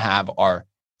don't want to have are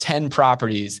 10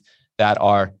 properties that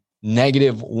are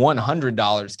negative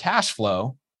 $100 cash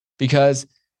flow, because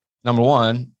number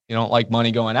one, you don't like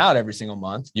money going out every single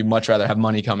month. You'd much rather have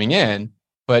money coming in,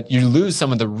 but you lose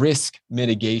some of the risk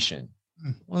mitigation.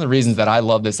 One of the reasons that I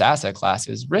love this asset class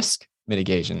is risk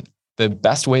mitigation. The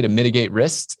best way to mitigate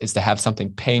risks is to have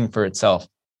something paying for itself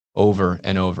over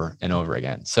and over and over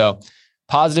again. So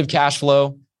positive cash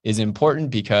flow is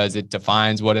important because it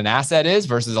defines what an asset is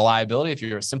versus a liability. If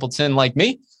you're a simpleton like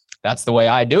me, that's the way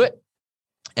I do it.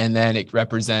 And then it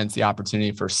represents the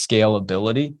opportunity for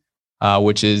scalability,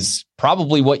 which is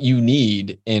probably what you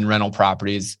need in rental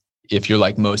properties if you're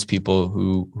like most people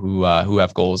who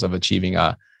have goals of achieving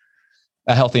a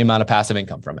healthy amount of passive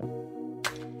income from it.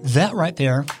 That right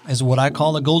there is what I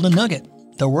call a golden nugget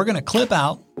that we're going to clip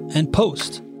out and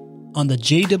post on the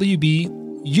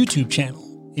JWB YouTube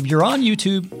channel. If you're on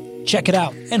YouTube, check it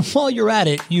out. And while you're at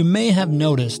it, you may have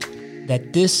noticed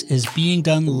that this is being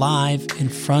done live in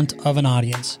front of an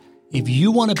audience. If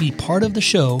you want to be part of the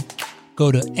show,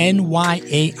 go to nyais.com.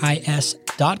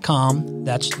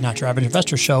 That's Not Your Average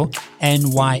Investor Show.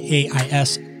 nyais.com.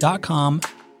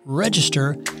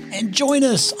 Register and join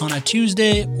us on a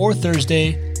Tuesday or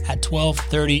Thursday at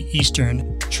 12:30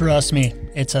 Eastern. Trust me,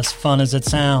 it's as fun as it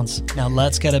sounds. Now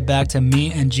let's get it back to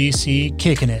me and GC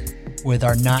kicking it with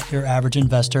our Not Your Average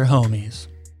Investor homies.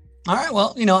 All right.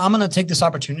 Well, I'm going to take this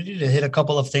opportunity to hit a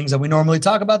couple of things that we normally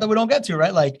talk about that we don't get to,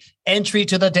 right? Like entry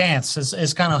to the dance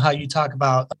is kind of how you talk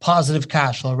about positive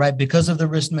cash flow, right? Because of the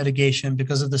risk mitigation,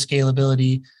 because of the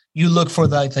scalability, you look for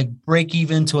the like break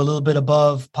even to a little bit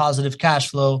above positive cash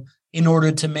flow in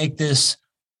order to make this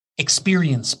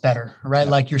experience better, right?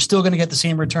 Like you're still going to get the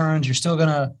same returns. You're still going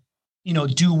to,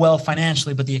 do well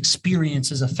financially, but the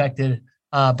experience is affected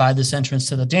by this entrance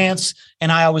to the dance.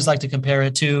 And I always like to compare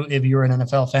it to, if you're an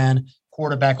NFL fan,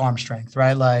 quarterback arm strength,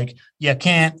 right? Like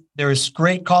there's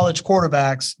great college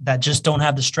quarterbacks that just don't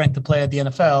have the strength to play at the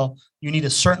NFL. You need a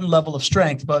certain level of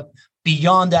strength, but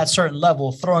beyond that certain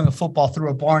level, throwing a football through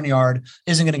a barnyard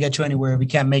isn't going to get you anywhere if you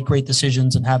can't make great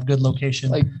decisions and have good location.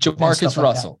 Like Jamarcus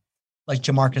Russell. Like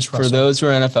Jamarcus Russell. For those who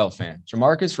are NFL fans,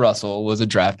 Jamarcus Russell was a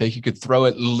draft pick. You could throw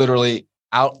it literally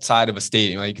outside of a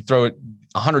stadium. Like you could throw it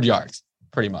 100 yards,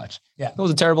 pretty much. Yeah. It was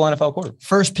a terrible NFL quarterback.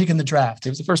 First pick in the draft. He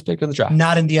was the first pick in the draft.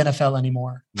 Not in the NFL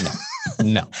anymore.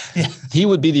 No. Yeah. He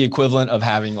would be the equivalent of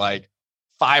having like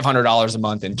 $500 a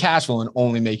month in cash flow and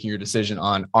only making your decision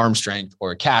on arm strength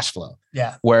or cash flow.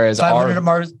 Yeah. Whereas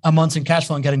 $500 a month in cash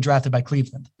flow and getting drafted by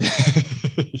Cleveland.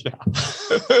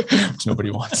 Which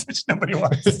nobody wants. Nobody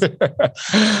wants.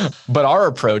 But our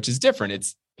approach is different.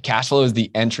 It's cash flow is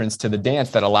the entrance to the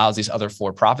dance that allows these other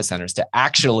for-profit centers to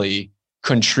actually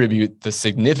contribute the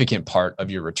significant part of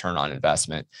your return on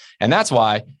investment. And that's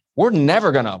why we're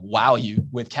never going to wow you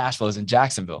with cash flows in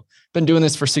Jacksonville. Been doing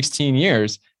this for 16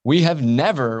 years. We have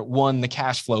never won the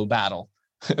cash flow battle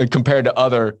compared to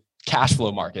other cash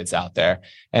flow markets out there.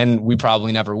 And we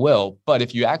probably never will. But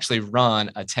if you actually run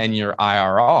a 10-year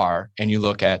IRR and you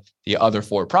look at the other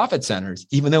for-profit centers,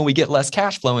 even though we get less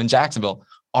cash flow in Jacksonville,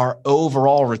 our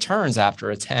overall returns after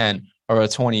a 10 or a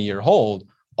 20-year hold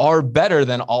are better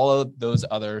than all of those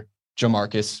other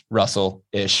Jamarcus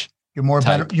Russell-ish. You're more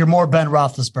Ben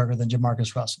Roethlisberger than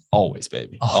Jamarcus Russell. Always,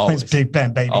 baby. Always Big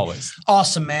Ben, baby. Always.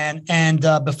 Awesome, man. And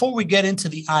before we get into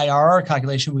the IRR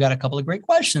calculation, we got a couple of great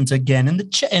questions again in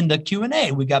the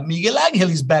Q&A. We got Miguel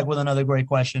Angeles back with another great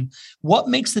question. What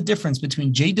makes the difference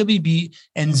between JWB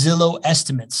and Zillow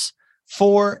estimates?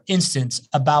 For instance,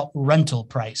 about rental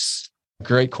price.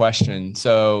 Great question.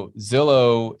 So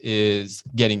Zillow is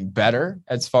getting better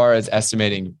as far as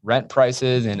estimating rent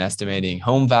prices and estimating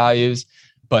home values,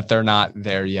 but they're not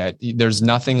there yet. There's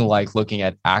nothing like looking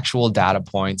at actual data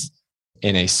points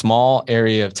in a small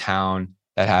area of town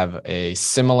that have a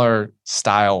similar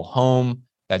style home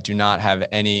that do not have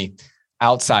any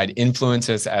outside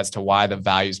influences as to why the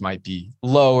values might be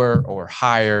lower or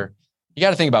higher. You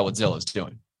got to think about what Zillow is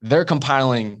doing. They're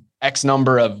compiling X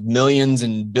number of millions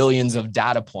and billions of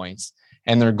data points,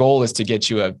 and their goal is to get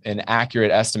you an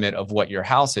accurate estimate of what your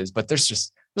house is. But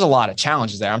there's a lot of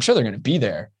challenges there. I'm sure they're going to be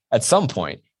there at some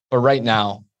point, but right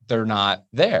now they're not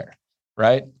there,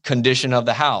 right? Condition of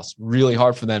the house, really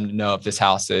hard for them to know if this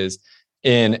house is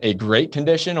in a great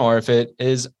condition or if it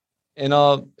is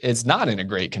it's not in a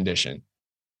great condition.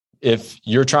 If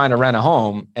you're trying to rent a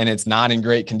home and it's not in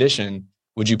great condition,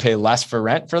 would you pay less for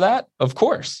rent for that? Of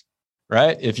course.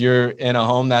 Right? If you're in a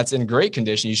home that's in great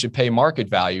condition, you should pay market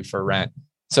value for rent.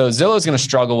 So Zillow is going to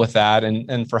struggle with that.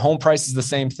 And for home prices, the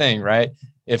same thing, right?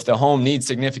 If the home needs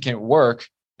significant work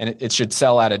and it should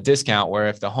sell at a discount, where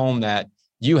if the home that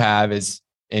you have is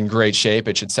in great shape,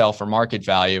 it should sell for market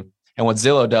value. And what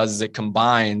Zillow does is it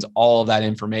combines all of that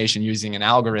information using an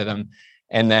algorithm,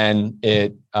 and then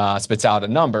it spits out a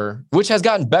number, which has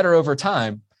gotten better over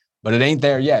time, but it ain't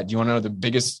there yet. Do you want to know the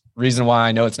biggest reason why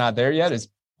I know it's not there yet?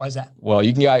 Why is that? Well,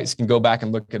 you guys can go back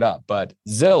and look it up, but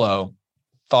Zillow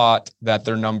thought that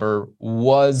their number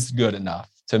was good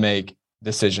enough to make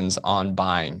decisions on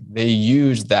buying. They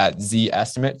used that Z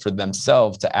estimate for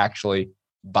themselves to actually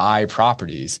buy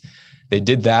properties. They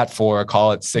did that for,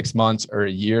 call it 6 months or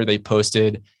a year. They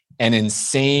posted an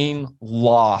insane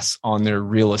loss on their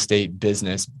real estate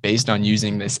business based on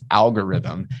using this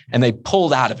algorithm, and they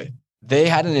pulled out of it. They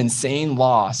had an insane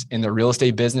loss in their real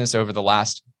estate business over the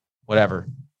last,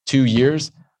 2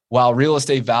 years, while real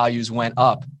estate values went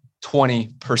up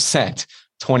 20%,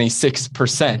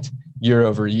 26% year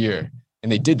over year.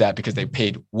 And they did that because they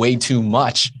paid way too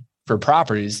much for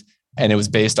properties, and it was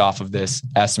based off of this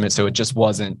estimate. So it just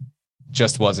wasn't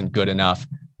good enough.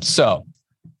 So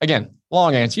again,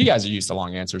 long answer. You guys are used to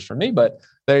long answers from me, but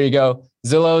there you go.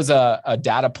 Zillow's a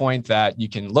data point that you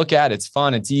can look at. It's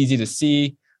fun. It's easy to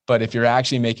see. But if you're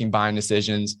actually making buying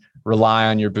decisions, rely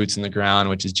on your boots in the ground,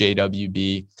 which is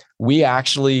JWB. We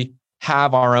actually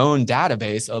have our own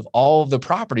database of all of the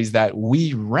properties that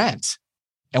we rent.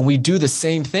 And we do the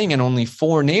same thing in only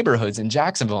 4 neighborhoods in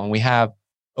Jacksonville. And we have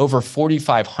over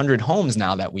 4,500 homes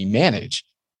now that we manage.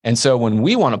 And so when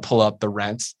we want to pull up the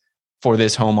rents for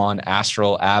this home on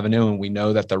Astral Avenue, and we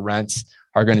know that the rents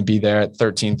are going to be there at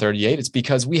 1338, it's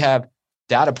because we have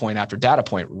data point after data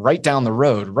point right down the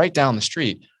road, right down the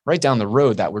street, right down the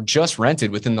road that were just rented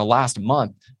within the last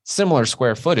month, similar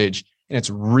square footage. And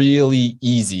it's really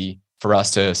easy for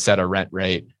us to set a rent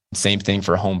rate. Same thing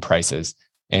for home prices.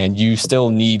 And you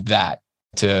still need that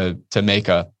to make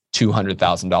a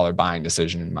 $200,000 buying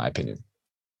decision, in my opinion.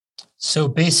 So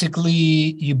basically,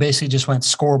 you just went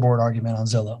scoreboard argument on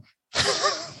Zillow.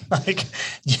 Like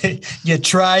you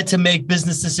tried to make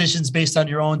business decisions based on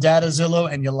your own data, Zillow,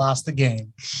 and you lost the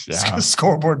game. Yeah.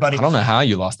 Scoreboard, buddy. I don't know how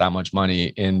you lost that much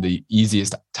money in the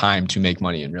easiest time to make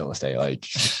money in real estate. Like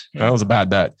that was a bad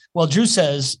bet. Well, Drew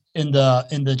says in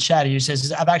the chat, he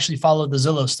says, I've actually followed the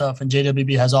Zillow stuff, and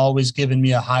JWB has always given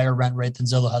me a higher rent rate than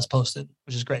Zillow has posted,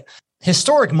 which is great.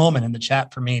 Historic moment in the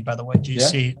chat for me, by the way,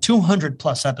 GC. 200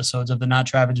 plus episodes of the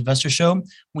Not Your Average Investor Show.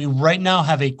 We right now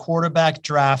have a quarterback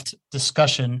draft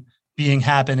discussion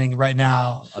happening right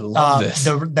now. I love this.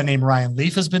 The name Ryan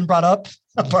Leaf has been brought up.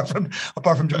 apart from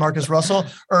Jamarcus Russell.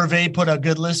 Hervé put a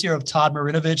good list here of Todd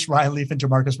Marinovich, Ryan Leaf, and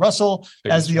Jamarcus Russell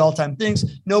as the all-time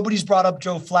things. Nobody's brought up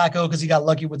Joe Flacco because he got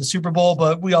lucky with the Super Bowl,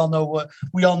 but we all know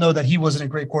that he wasn't a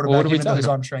great quarterback, even though his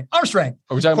arm strength. Arm strength.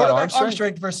 Are we talking about arm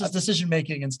strength versus decision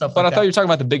making and stuff but like that? But I thought you were talking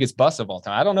about the biggest bust of all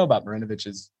time. I don't know about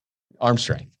Marinovich's arm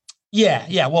strength.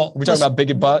 Yeah. Well, we're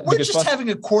talking about we're just having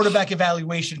a quarterback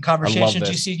evaluation conversation.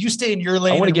 You stay in your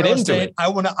lane. I want to get into it.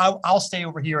 I'll stay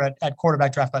over here at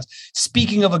quarterback draft class.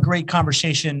 Speaking of a great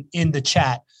conversation in the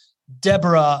chat,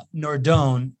 Deborah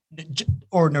Nordone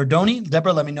or Nordoni.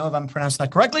 Deborah, let me know if I'm pronouncing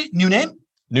that correctly. New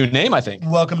name, I think.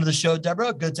 Welcome to the show,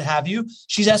 Deborah. Good to have you.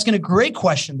 She's asking a great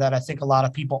question that I think a lot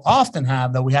of people often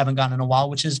have that we haven't gotten in a while,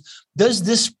 which is, does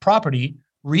this property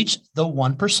reach the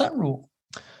 1% rule?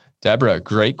 Deborah,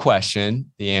 great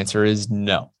question. The answer is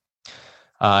no.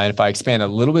 And if I expand a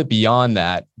little bit beyond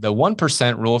that, the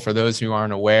 1% rule, for those who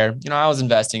aren't aware, I was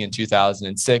investing in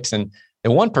 2006, and the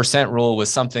 1% rule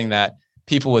was something that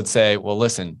people would say, well,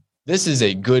 listen, this is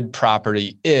a good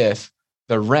property if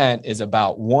the rent is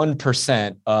about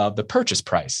 1% of the purchase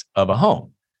price of a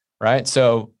home, right?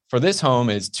 So for this home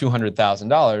is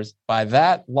 $200,000. By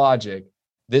that logic,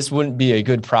 this wouldn't be a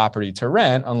good property to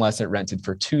rent unless it rented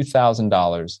for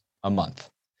 $2,000 a month.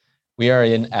 We are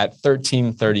in at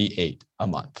 $1,338 a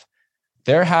month.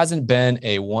 There hasn't been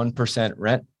a 1%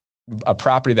 rent, a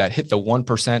property that hit the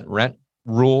 1% rent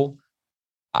rule.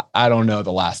 I don't know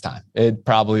the last time. It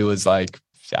probably was like,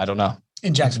 I don't know.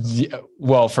 In Jacksonville.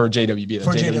 Well, for JWB,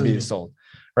 JWB is sold,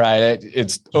 right?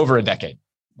 It's over a decade.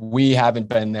 We haven't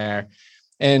been there.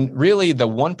 And really the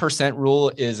 1%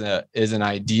 rule is an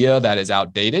idea that is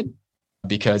outdated,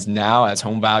 because now as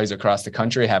home values across the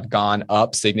country have gone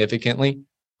up significantly,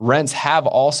 rents have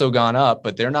also gone up,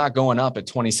 but they're not going up at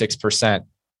 26%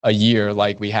 a year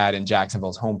like we had in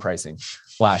Jacksonville's home pricing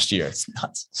last year. It's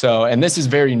nuts. So, and this is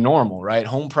very normal, right?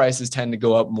 Home prices tend to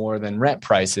go up more than rent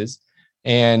prices.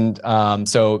 And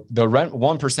so the rent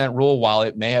 1% rule, while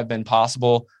it may have been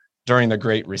possible during the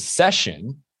Great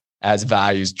Recession as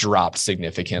values dropped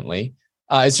significantly,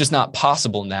 it's just not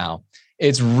possible now.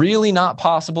 It's really not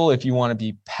possible if you want to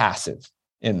be passive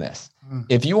in this.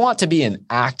 If you want to be an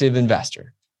active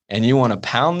investor and you want to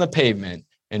pound the pavement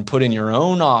and put in your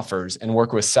own offers and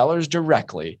work with sellers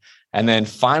directly, and then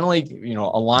finally,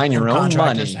 align your own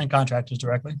money and contractors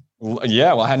directly.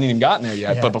 Yeah, well, I hadn't even gotten there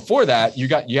yet. Yeah. But before that, you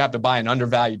have to buy an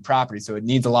undervalued property, so it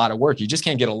needs a lot of work. You just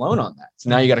can't get a loan on that. So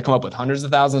now you got to come up with hundreds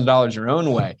of thousands of dollars your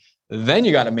own way. Then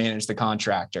you got to manage the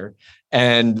contractor.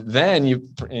 And then if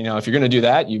you're going to do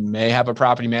that, you may have a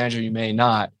property manager, you may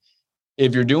not.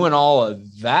 If you're doing all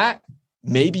of that,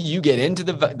 maybe you get into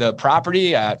the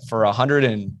property for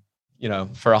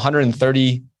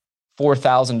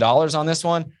 $134,000 on this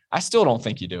one. I still don't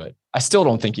think you do it. I still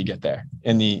don't think you get there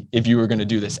if you were going to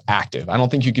do this active. I don't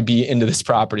think you could be into this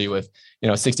property with,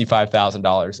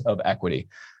 $65,000 of equity.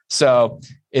 So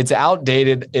it's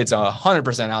outdated. It's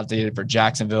 100% outdated for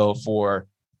Jacksonville for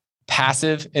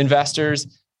passive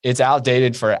investors. It's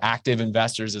outdated for active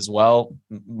investors as well.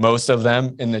 Most of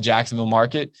them in the Jacksonville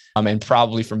market, and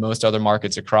probably for most other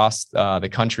markets across the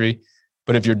country.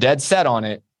 But if you're dead set on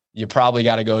it, you probably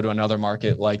got to go to another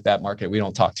market like that market we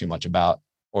don't talk too much about,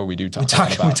 or we do talk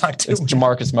about. It's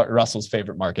Jamarcus Russell's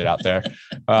favorite market out there,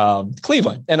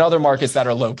 Cleveland, and other markets that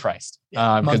are low priced.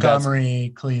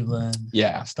 Montgomery, Cleveland,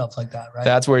 stuff like that, right?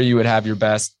 That's where you would have your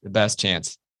best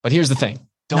chance. But here's the thing.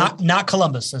 Not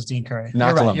Columbus, says Dean Curry.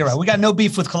 You're right. We got no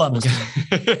beef with Columbus.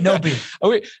 No beef.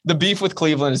 The beef with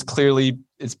Cleveland is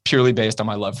purely based on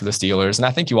my love for the Steelers, and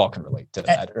I think you all can relate to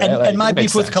that. Right? And my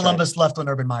beef with Columbus left when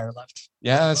Urban Meyer left.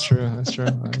 Yeah, that's true. I'm not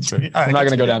going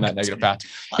to go down that negative path.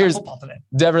 Here's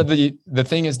Deborah. The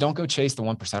thing is, don't go chase the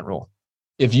 1% rule.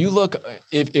 If you look,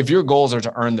 if your goals are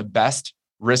to earn the best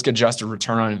risk-adjusted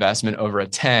return on investment over a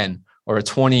 10 or a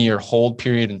 20-year hold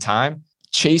period in time,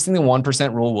 chasing the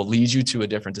 1% rule will lead you to a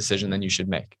different decision than you should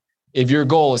make. If your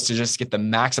goal is to just get the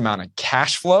max amount of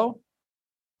cash flow,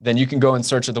 then you can go in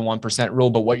search of the 1% rule.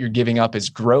 But what you're giving up is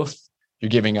growth. You're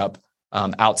giving up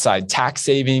outside tax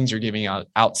savings. You're giving out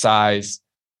outsized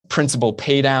principal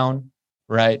pay down,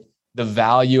 right? The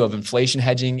value of inflation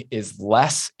hedging is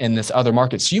less in this other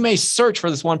market. So you may search for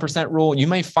this 1% rule. You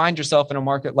may find yourself in a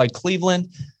market like Cleveland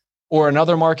or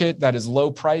another market that is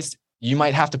low priced. You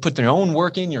might have to put their own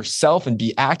work in yourself and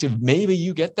be active. Maybe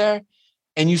you get there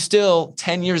and you still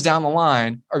 10 years down the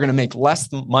line are going to make less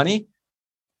money.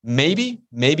 Maybe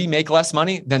make less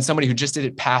money than somebody who just did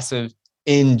it passive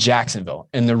in Jacksonville.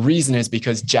 And the reason is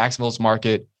because Jacksonville's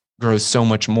market grows so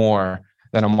much more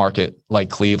than a market like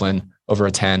Cleveland over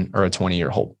a 10 or a 20-year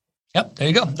hold. Yep. There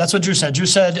you go. That's what Drew said. Drew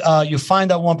said you find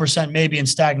that 1% maybe in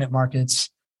stagnant markets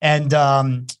And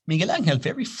Miguel Angel,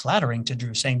 very flattering to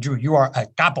Drew, saying, Drew, you are a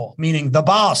capo, meaning the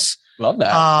boss. Love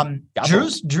that.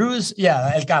 Drew is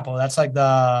El Capo. That's like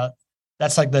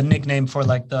the nickname for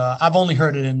like I've only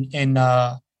heard it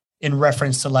in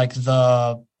reference to like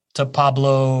to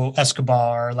Pablo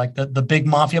Escobar, like the big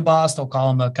mafia boss. They'll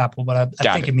call him a capo, but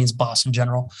I think it means boss in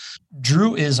general.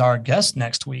 Drew is our guest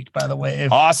next week, by the way.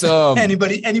 Awesome.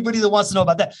 Anybody that wants to know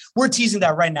about that, we're teasing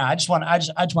that right now. I just want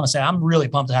to say I'm really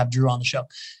pumped to have Drew on the show.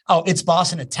 Oh, it's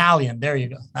boss in Italian. There you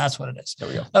go. That's what it is. There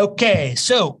we go. Okay,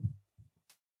 so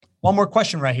one more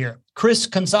question right here. Chris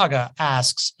Gonzaga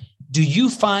asks, do you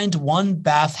find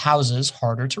 1-bath houses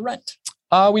harder to rent?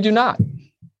 We do not.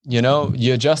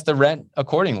 You adjust the rent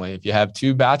accordingly. If you have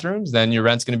 2 bathrooms, then your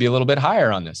rent's going to be a little bit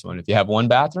higher on this one. If you have 1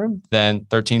 bathroom, then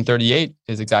 $1,338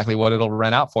 is exactly what it'll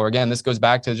rent out for. Again, this goes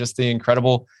back to just the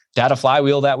incredible data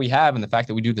flywheel that we have and the fact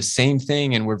that we do the same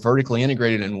thing and we're vertically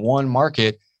integrated in one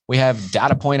market. We have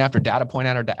data point after data point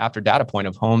after data point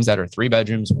of homes that are 3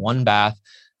 bedrooms, 1 bath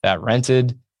that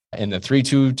rented in the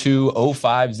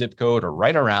 32205 zip code or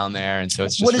right around there. And so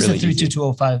it's just what is really the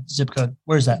 32205 zip code?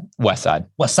 Where is that? West Side.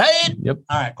 West Side? Yep.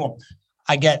 All right, cool.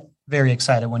 I get very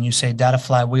excited when you say data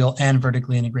flywheel and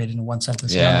vertically integrated in one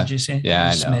sentence. Yeah. GC.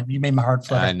 Yeah, I know. You made my heart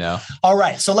flutter. I know. All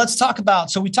right. So let's talk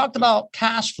about, we talked about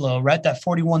cash flow, right? That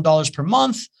 $41 per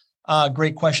month.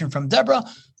 Great question from Deborah.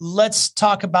 Let's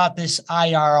talk about this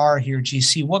IRR here,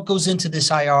 GC. What goes into this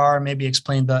IRR? Maybe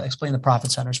explain the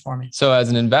profit centers for me. So as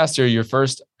an investor, your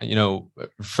first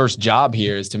job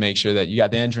here is to make sure that you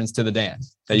got the entrance to the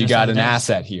dance, that you got an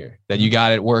asset here, that you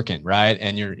got it working, right?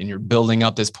 And you're building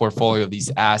up this portfolio of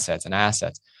these assets.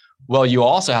 Well, you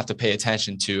also have to pay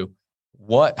attention to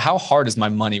how hard is my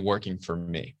money working for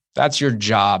me? That's your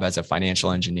job as a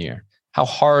financial engineer. How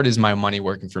hard is my money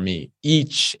working for me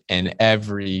each and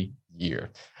every year,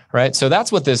 right? So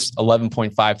that's what this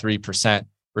 11.53%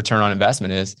 return on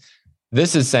investment is.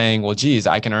 This is saying, well, geez,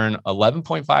 I can earn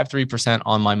 11.53%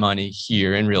 on my money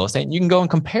here in real estate. And you can go and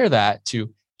compare that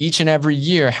to each and every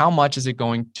year. How much is it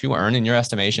going to earn in your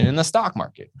estimation in the stock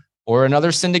market or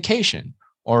another syndication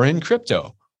or in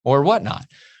crypto or whatnot,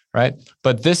 right?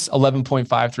 But this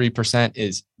 11.53%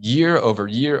 is year over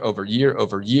year over year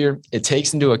over year. It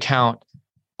takes into account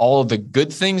all of the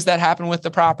good things that happen with the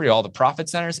property, all the profit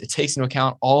centers. It takes into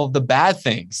account all of the bad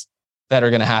things that are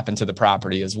going to happen to the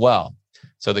property as well.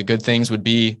 So the good things would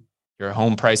be your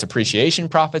home price appreciation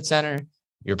profit center,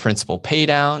 your principal pay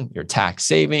down, your tax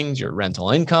savings, your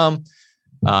rental income.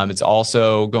 It's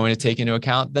also going to take into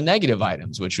account the negative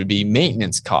items, which would be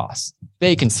maintenance costs,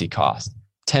 vacancy costs,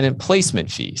 tenant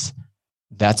placement fees.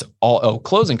 That's all.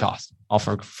 Closing costs. I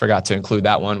forgot to include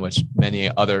that one, which many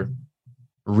other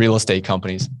real estate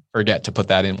companies forget to put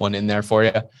that in there for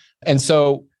you. And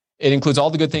so it includes all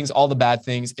the good things, all the bad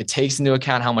things. It takes into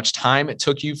account how much time it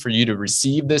took you for you to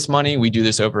receive this money. We do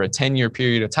this over a 10-year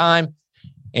period of time.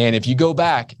 And if you go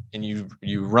back and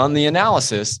you run the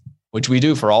analysis, which we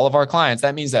do for all of our clients,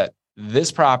 that means that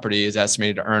this property is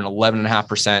estimated to earn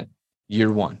 11.5%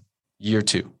 year 1, year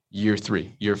 2, year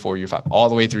 3, year 4, year 5, all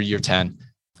the way through year 10.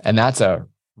 And that's a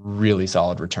really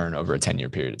solid return over a 10-year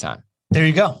period of time. There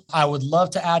you go. I would love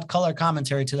to add color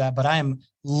commentary to that, but I am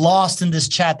lost in this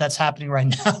chat that's happening right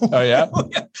now. Oh yeah.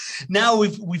 Now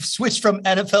we've switched from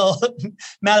NFL.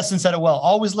 Madison said it well.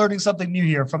 Always learning something new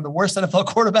here, from the worst NFL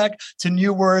quarterback to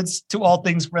new words to all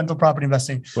things rental property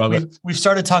investing. We've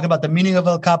started talking about the meaning of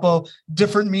El Capo,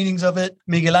 different meanings of it.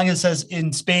 Miguel Angel says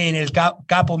in Spain, El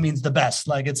Capo means the best.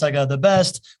 Like it's like the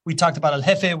best. We talked about El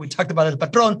Jefe. We talked about El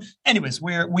Patron. Anyways,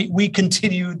 we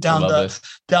continue down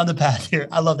the path here.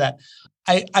 I love that.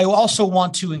 I also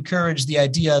want to encourage the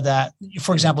idea that,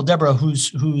 for example, Deborah,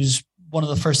 who's one of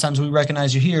the first times we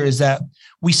recognize you here, is that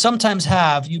we sometimes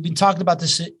you've been talking about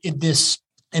this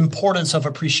importance of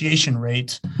appreciation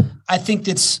rate. I think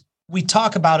we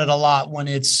talk about it a lot when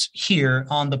it's here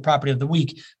on the Property of the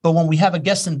Week, but when we have a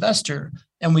guest investor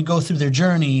and we go through their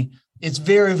journey, it's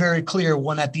very, very clear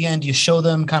when at the end you show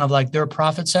them kind of like their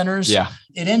profit centers. Yeah.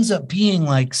 It ends up being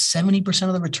like 70%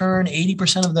 of the return,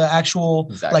 80% of the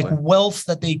actual like wealth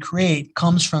that they create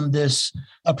comes from this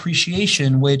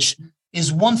appreciation, which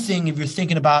is one thing if you're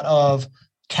thinking about of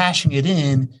cashing it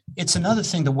in. It's another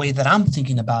thing the way that I'm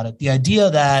thinking about it. The idea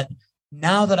that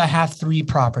now that I have 3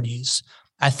 properties,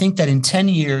 I think that in 10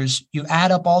 years, you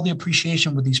add up all the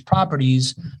appreciation with these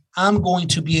properties, I'm going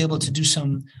to be able to do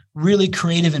some really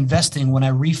creative investing when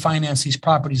I refinance these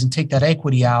properties and take that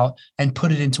equity out and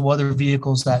put it into other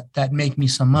vehicles that make me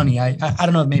some money. I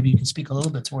don't know if maybe you can speak a little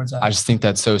bit towards that. I just think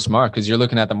that's so smart because you're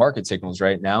looking at the market signals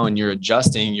right now and you're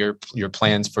adjusting your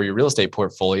plans for your real estate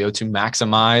portfolio to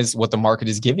maximize what the market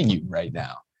is giving you right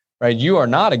now. right? You are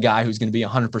not a guy who's going to be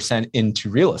 100% into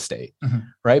real estate,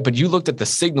 right? But you looked at the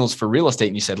signals for real estate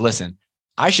and you said, listen,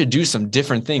 I should do some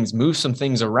different things, move some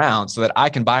things around so that I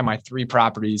can buy my 3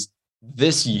 properties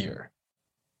this year.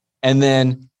 And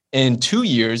then in 2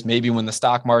 years, maybe when the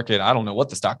stock market, I don't know what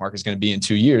the stock market is going to be in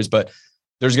 2 years, but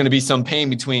there's going to be some pain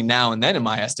between now and then, in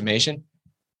my estimation.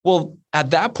 Well,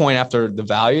 at that point, after the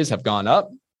values have gone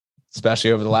up,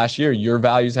 especially over the last year, your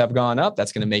values have gone up.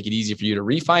 That's going to make it easy for you to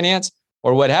refinance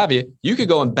or what have you. You could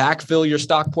go and backfill your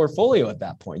stock portfolio at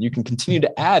that point. You can continue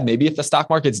to add. Maybe if the stock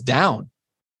market's down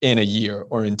in a year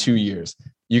or in 2 years,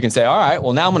 you can say, all right,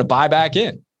 well, now I'm going to buy back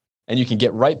in. And you can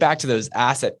get right back to those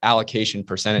asset allocation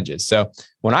percentages. So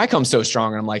when I come so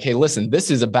strong and I'm like, hey, listen, this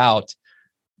is about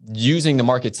using the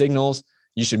market signals.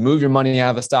 You should move your money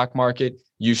out of the stock market.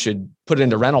 You should put it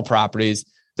into rental properties.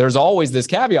 There's always this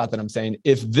caveat that I'm saying,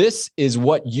 if this is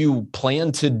what you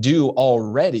plan to do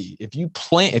already, if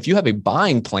you have a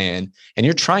buying plan and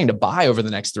you're trying to buy over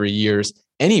the next 3 years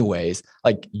anyways,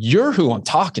 like, you're who I'm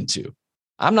talking to.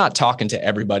 I'm not talking to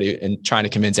everybody and trying to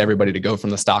convince everybody to go from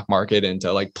the stock market and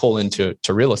to like pull into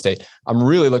real estate. I'm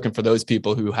really looking for those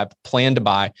people who have planned to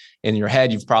buy. In your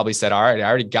head, you've probably said, all right,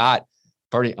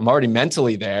 I'm already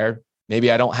mentally there. Maybe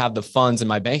I don't have the funds in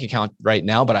my bank account right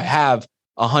now, but I have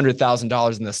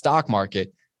 $100,000 in the stock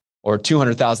market or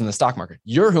 $200,000 in the stock market.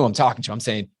 You're who I'm talking to. I'm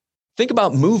saying, think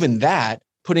about moving that,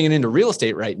 putting it into real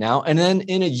estate right now. And then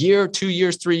in a year, 2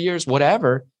 years, 3 years,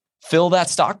 whatever, fill that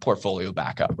stock portfolio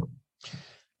back up.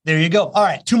 There you go. All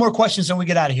right. 2 more questions and we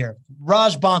get out of here.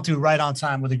 Raj Bantu, right on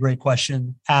time with a great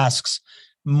question, asks,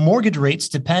 mortgage rates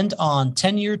depend on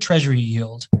 10-year treasury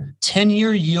yield.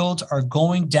 10-year yields are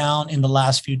going down in the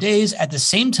last few days. At the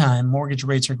same time, mortgage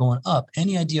rates are going up.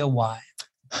 Any idea why?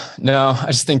 No, I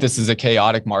just think this is a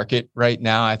chaotic market right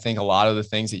now. I think a lot of the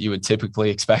things that you would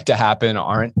typically expect to happen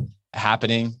aren't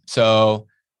happening. So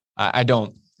I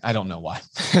don't know why.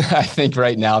 I think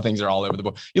right now things are all over the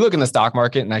board. You look in the stock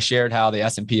market, and I shared how the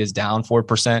S&P is down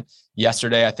 4%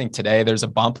 yesterday. I think today there's a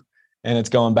bump and it's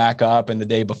going back up. And the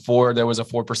day before there was a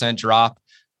 4% drop.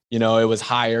 It was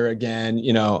higher again.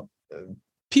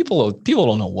 People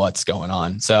don't know what's going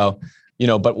on. So,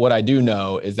 but what I do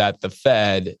know is that the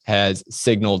Fed has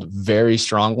signaled very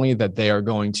strongly that they are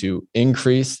going to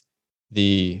increase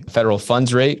the federal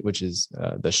funds rate, which is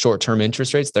the short-term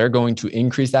interest rates. They're going to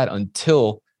increase that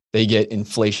until they get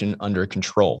inflation under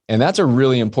control. And that's a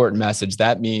really important message.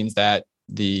 That means that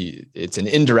it's an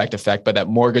indirect effect, but that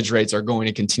mortgage rates are going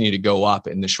to continue to go up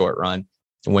in the short run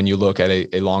when you look at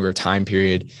a longer time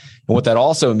period. And what that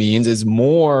also means is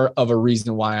more of a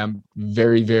reason why I'm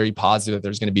very, very positive that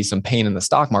there's going to be some pain in the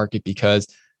stock market, because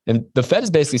and the Fed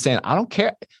is basically saying, I don't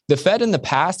care. The Fed in the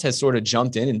past has sort of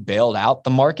jumped in and bailed out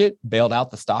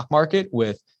the stock market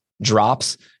with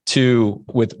drops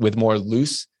with more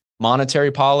loose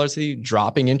monetary policy,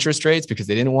 dropping interest rates because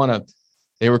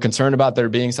they were concerned about there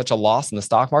being such a loss in the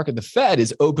stock market. The Fed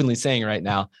is openly saying right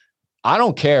now, I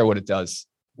don't care what it does.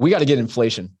 We got to get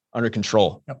inflation under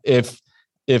control. Yep.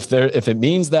 If it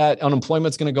means that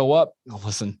unemployment's going to go up,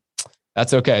 listen,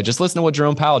 that's okay. Just listen to what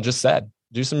Jerome Powell just said.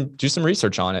 Do some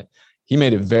research on it. He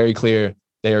made it very clear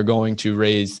they are going to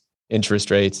raise interest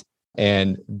rates.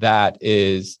 And that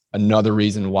is another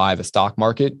reason why the stock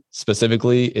market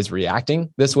specifically is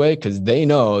reacting this way, because they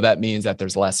know that means that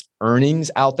there's less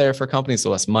earnings out there for companies,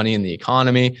 so less money in the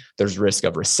economy. There's risk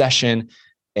of recession,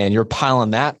 and you're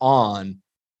piling that on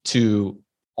to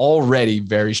already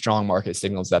very strong market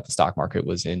signals that the stock market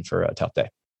was in for a tough day.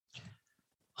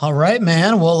 All right,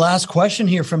 man. Well, last question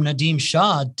here from Nadeem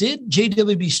Shah. Did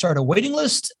JWB start a waiting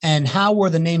list, and how were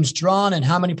the names drawn, and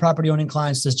how many property owning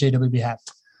clients does JWB have?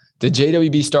 The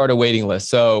JWB start a waiting list.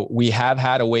 So we have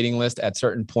had a waiting list at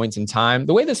certain points in time.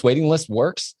 The way this waiting list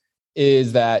works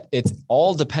is that it's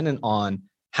all dependent on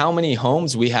how many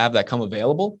homes we have that come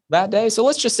available that day. So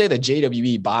let's just say that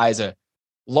JWB buys a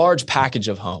large package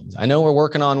of homes. I know we're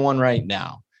working on one right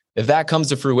now. If that comes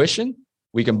to fruition,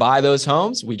 we can buy those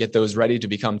homes. We get those ready to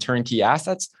become turnkey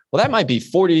assets. Well, that might be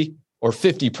 40 or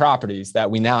 50 properties that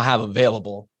we now have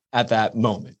available at that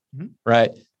moment,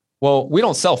 right? Well, we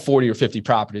don't sell 40 or 50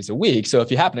 properties a week. So if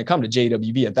you happen to come to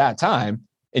JWB at that time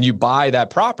and you buy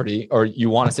that property, or you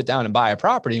want to sit down and buy a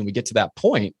property, and we get to that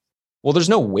point, well, there's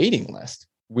no waiting list.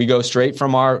 We go straight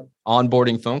from our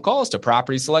onboarding phone calls to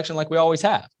property selection like we always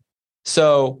have.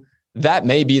 So that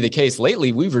may be the case.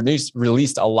 Lately, we've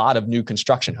released a lot of new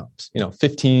construction homes,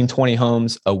 15, 20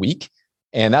 homes a week.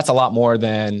 And that's a lot more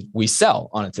than we sell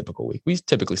on a typical week. We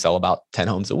typically sell about 10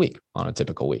 homes a week on a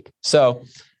typical week. So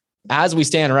as we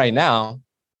stand right now,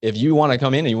 if you want to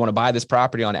come in and you want to buy this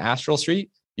property on Astral Street,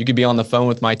 you could be on the phone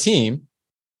with my team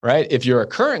right? If you're a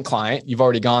current client, you've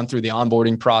already gone through the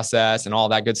onboarding process and all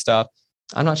that good stuff.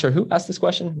 I'm not sure who asked this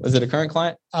question. Was it a current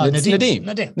client? It's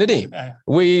Nadeem.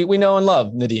 We know and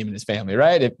love Nadeem and his family,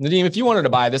 right? If you wanted to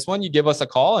buy this one, you give us a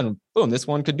call and boom, this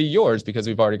one could be yours because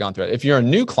we've already gone through it. If you're a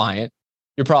new client,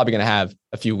 you're probably going to have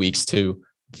a few weeks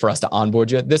for us to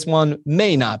onboard you. This one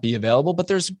may not be available, but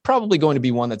there's probably going to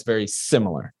be one that's very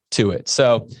similar to it.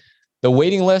 So the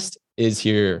waiting list is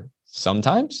here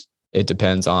sometimes. It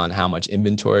depends on how much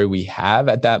inventory we have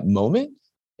at that moment.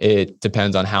 It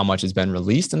depends on how much has been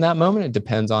released in that moment. It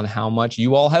depends on how much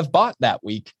you all have bought that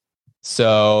week.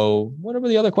 So what are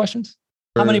the other questions?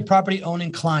 How many property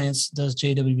owning clients does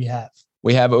JWB have?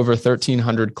 We have over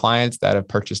 1,300 clients that have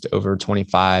purchased over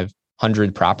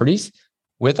 2,500 properties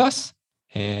with us.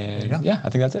 And yeah, I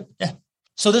think that's it. Yeah.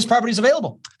 So this property is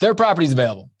available. Their property is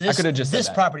available. I could have just said this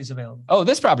property is available. Oh,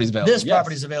 this property is available. This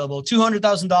property is available.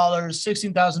 $200,000,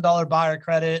 $16,000 buyer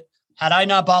credit. Had I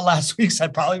not bought last week's,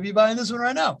 I'd probably be buying this one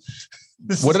right now.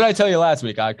 What did I tell you last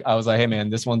week? I was like, hey man,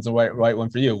 this one's the right one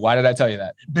for you. Why did I tell you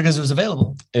that? Because it was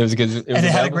available. It was because it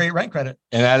had a great rent credit.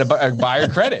 And it had a buyer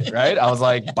credit, right? I was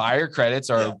like, buyer credits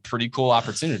are a pretty cool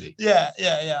opportunity.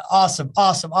 Yeah. Awesome.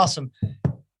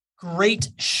 Great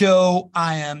show.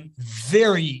 I am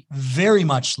very, very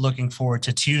much looking forward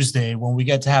to Tuesday when we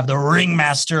get to have the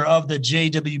ringmaster of the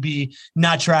JWB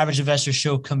Not Your Average Investor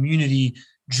Show community,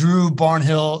 Drew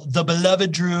Barnhill, the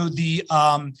beloved Drew, the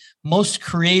most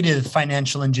creative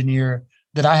financial engineer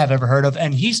that I have ever heard of.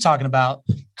 And he's talking about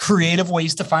creative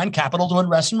ways to find capital to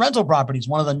invest in rental properties.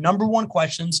 One of the number one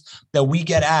questions that we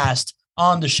get asked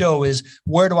on the show is,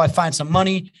 where do I find some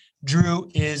money? Drew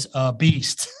is a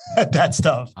beast at that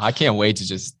stuff. I can't wait to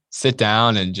just sit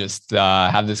down and just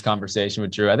have this conversation with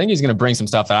Drew. I think he's going to bring some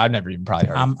stuff that I've never even probably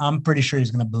heard. I'm pretty sure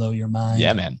he's going to blow your mind.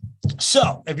 Yeah, man.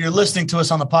 So if you're listening to us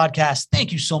on the podcast,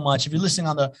 thank you so much. If you're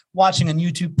listening watching on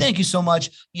YouTube, thank you so much.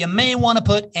 You may want to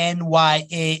put nyais.com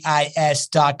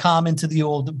into the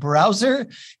old browser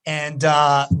and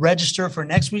register for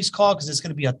next week's call, because it's going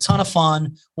to be a ton of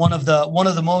fun. One of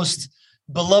the most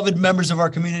beloved members of our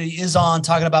community is on,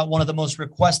 talking about one of the most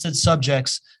requested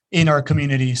subjects in our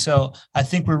community. So I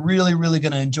think we're really, really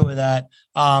going to enjoy that.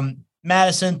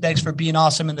 Madison, thanks for being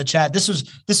awesome in the chat. This is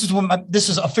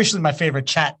officially my favorite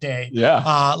chat day.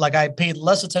 Yeah. Like I paid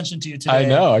less attention to you today. I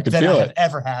know. I could feel it.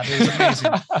 Ever have. It was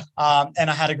amazing. And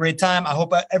I had a great time. I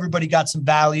hope everybody got some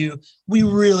value. We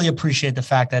really appreciate the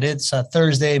fact that it's a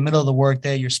Thursday, middle of the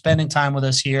workday. You're spending time with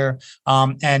us here.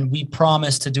 And we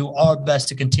promise to do our best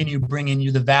to continue bringing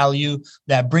you the value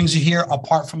that brings you here,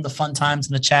 apart from the fun times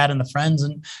in the chat and the friends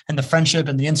and the friendship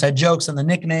and the inside jokes and the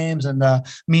nicknames and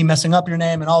me messing up your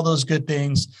name and all those good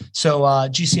things. So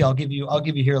GC, I'll give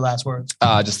you your last words.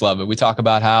 I just love it. We talk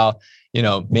about how,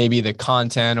 maybe the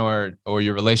content or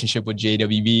your relationship with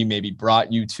JWB maybe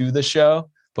brought you to the show,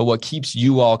 but what keeps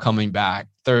you all coming back,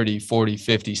 30, 40,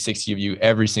 50, 60 of you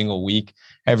every single week,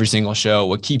 every single show,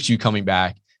 what keeps you coming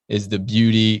back is the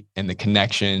beauty and the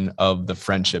connection of the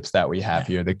friendships that we have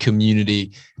here. The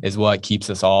community is what keeps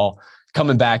us all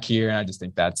coming back here. And I just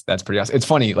think that's pretty awesome. It's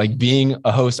funny, like being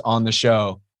a host on the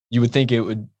show, you would think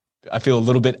I feel a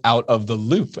little bit out of the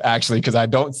loop, actually, because I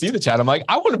don't see the chat. I'm like,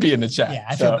 I want to be in the chat. Yeah,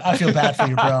 I feel bad for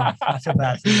you, bro. I feel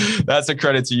bad for you. That's a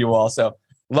credit to you all. So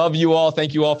love you all.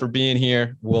 Thank you all for being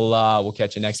here. We'll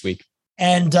catch you next week.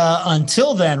 And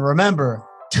until then, remember,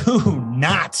 do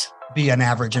not be an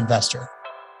average investor.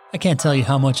 I can't tell you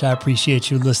how much I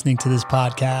appreciate you listening to this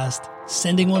podcast.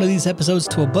 Sending one of these episodes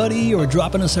to a buddy or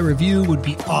dropping us a review would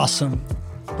be awesome.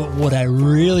 But what I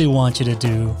really want you to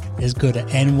do is go to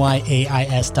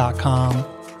nyais.com,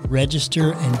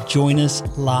 register, and join us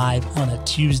live on a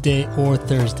Tuesday or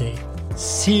Thursday.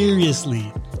 Seriously,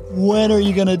 when are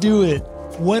you going to do it?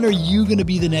 When are you going to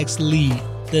be the next Lee,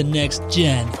 the next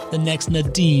Jen, the next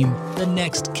Nadeem, the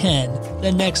next Ken,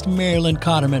 the next Marilyn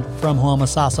Cotterman from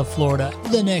Homosassa, Florida,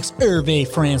 the next Hervé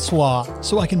Francois,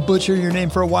 so I can butcher your name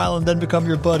for a while and then become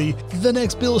your buddy, the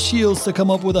next Bill Shields to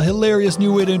come up with a hilarious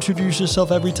new way to introduce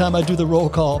yourself every time I do the roll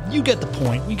call? You get the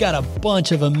point. We got a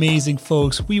bunch of amazing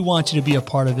folks. We want you to be a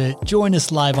part of it. Join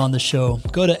us live on the show.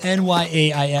 Go to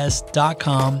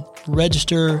nyais.com.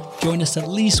 Register, join us at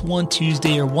least one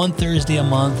Tuesday or one Thursday a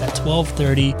month at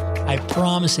 12:30. I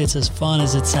promise it's as fun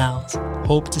as it sounds.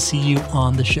 Hope to see you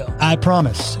on the show. I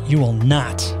promise you will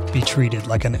not be treated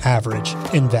like an average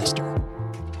investor.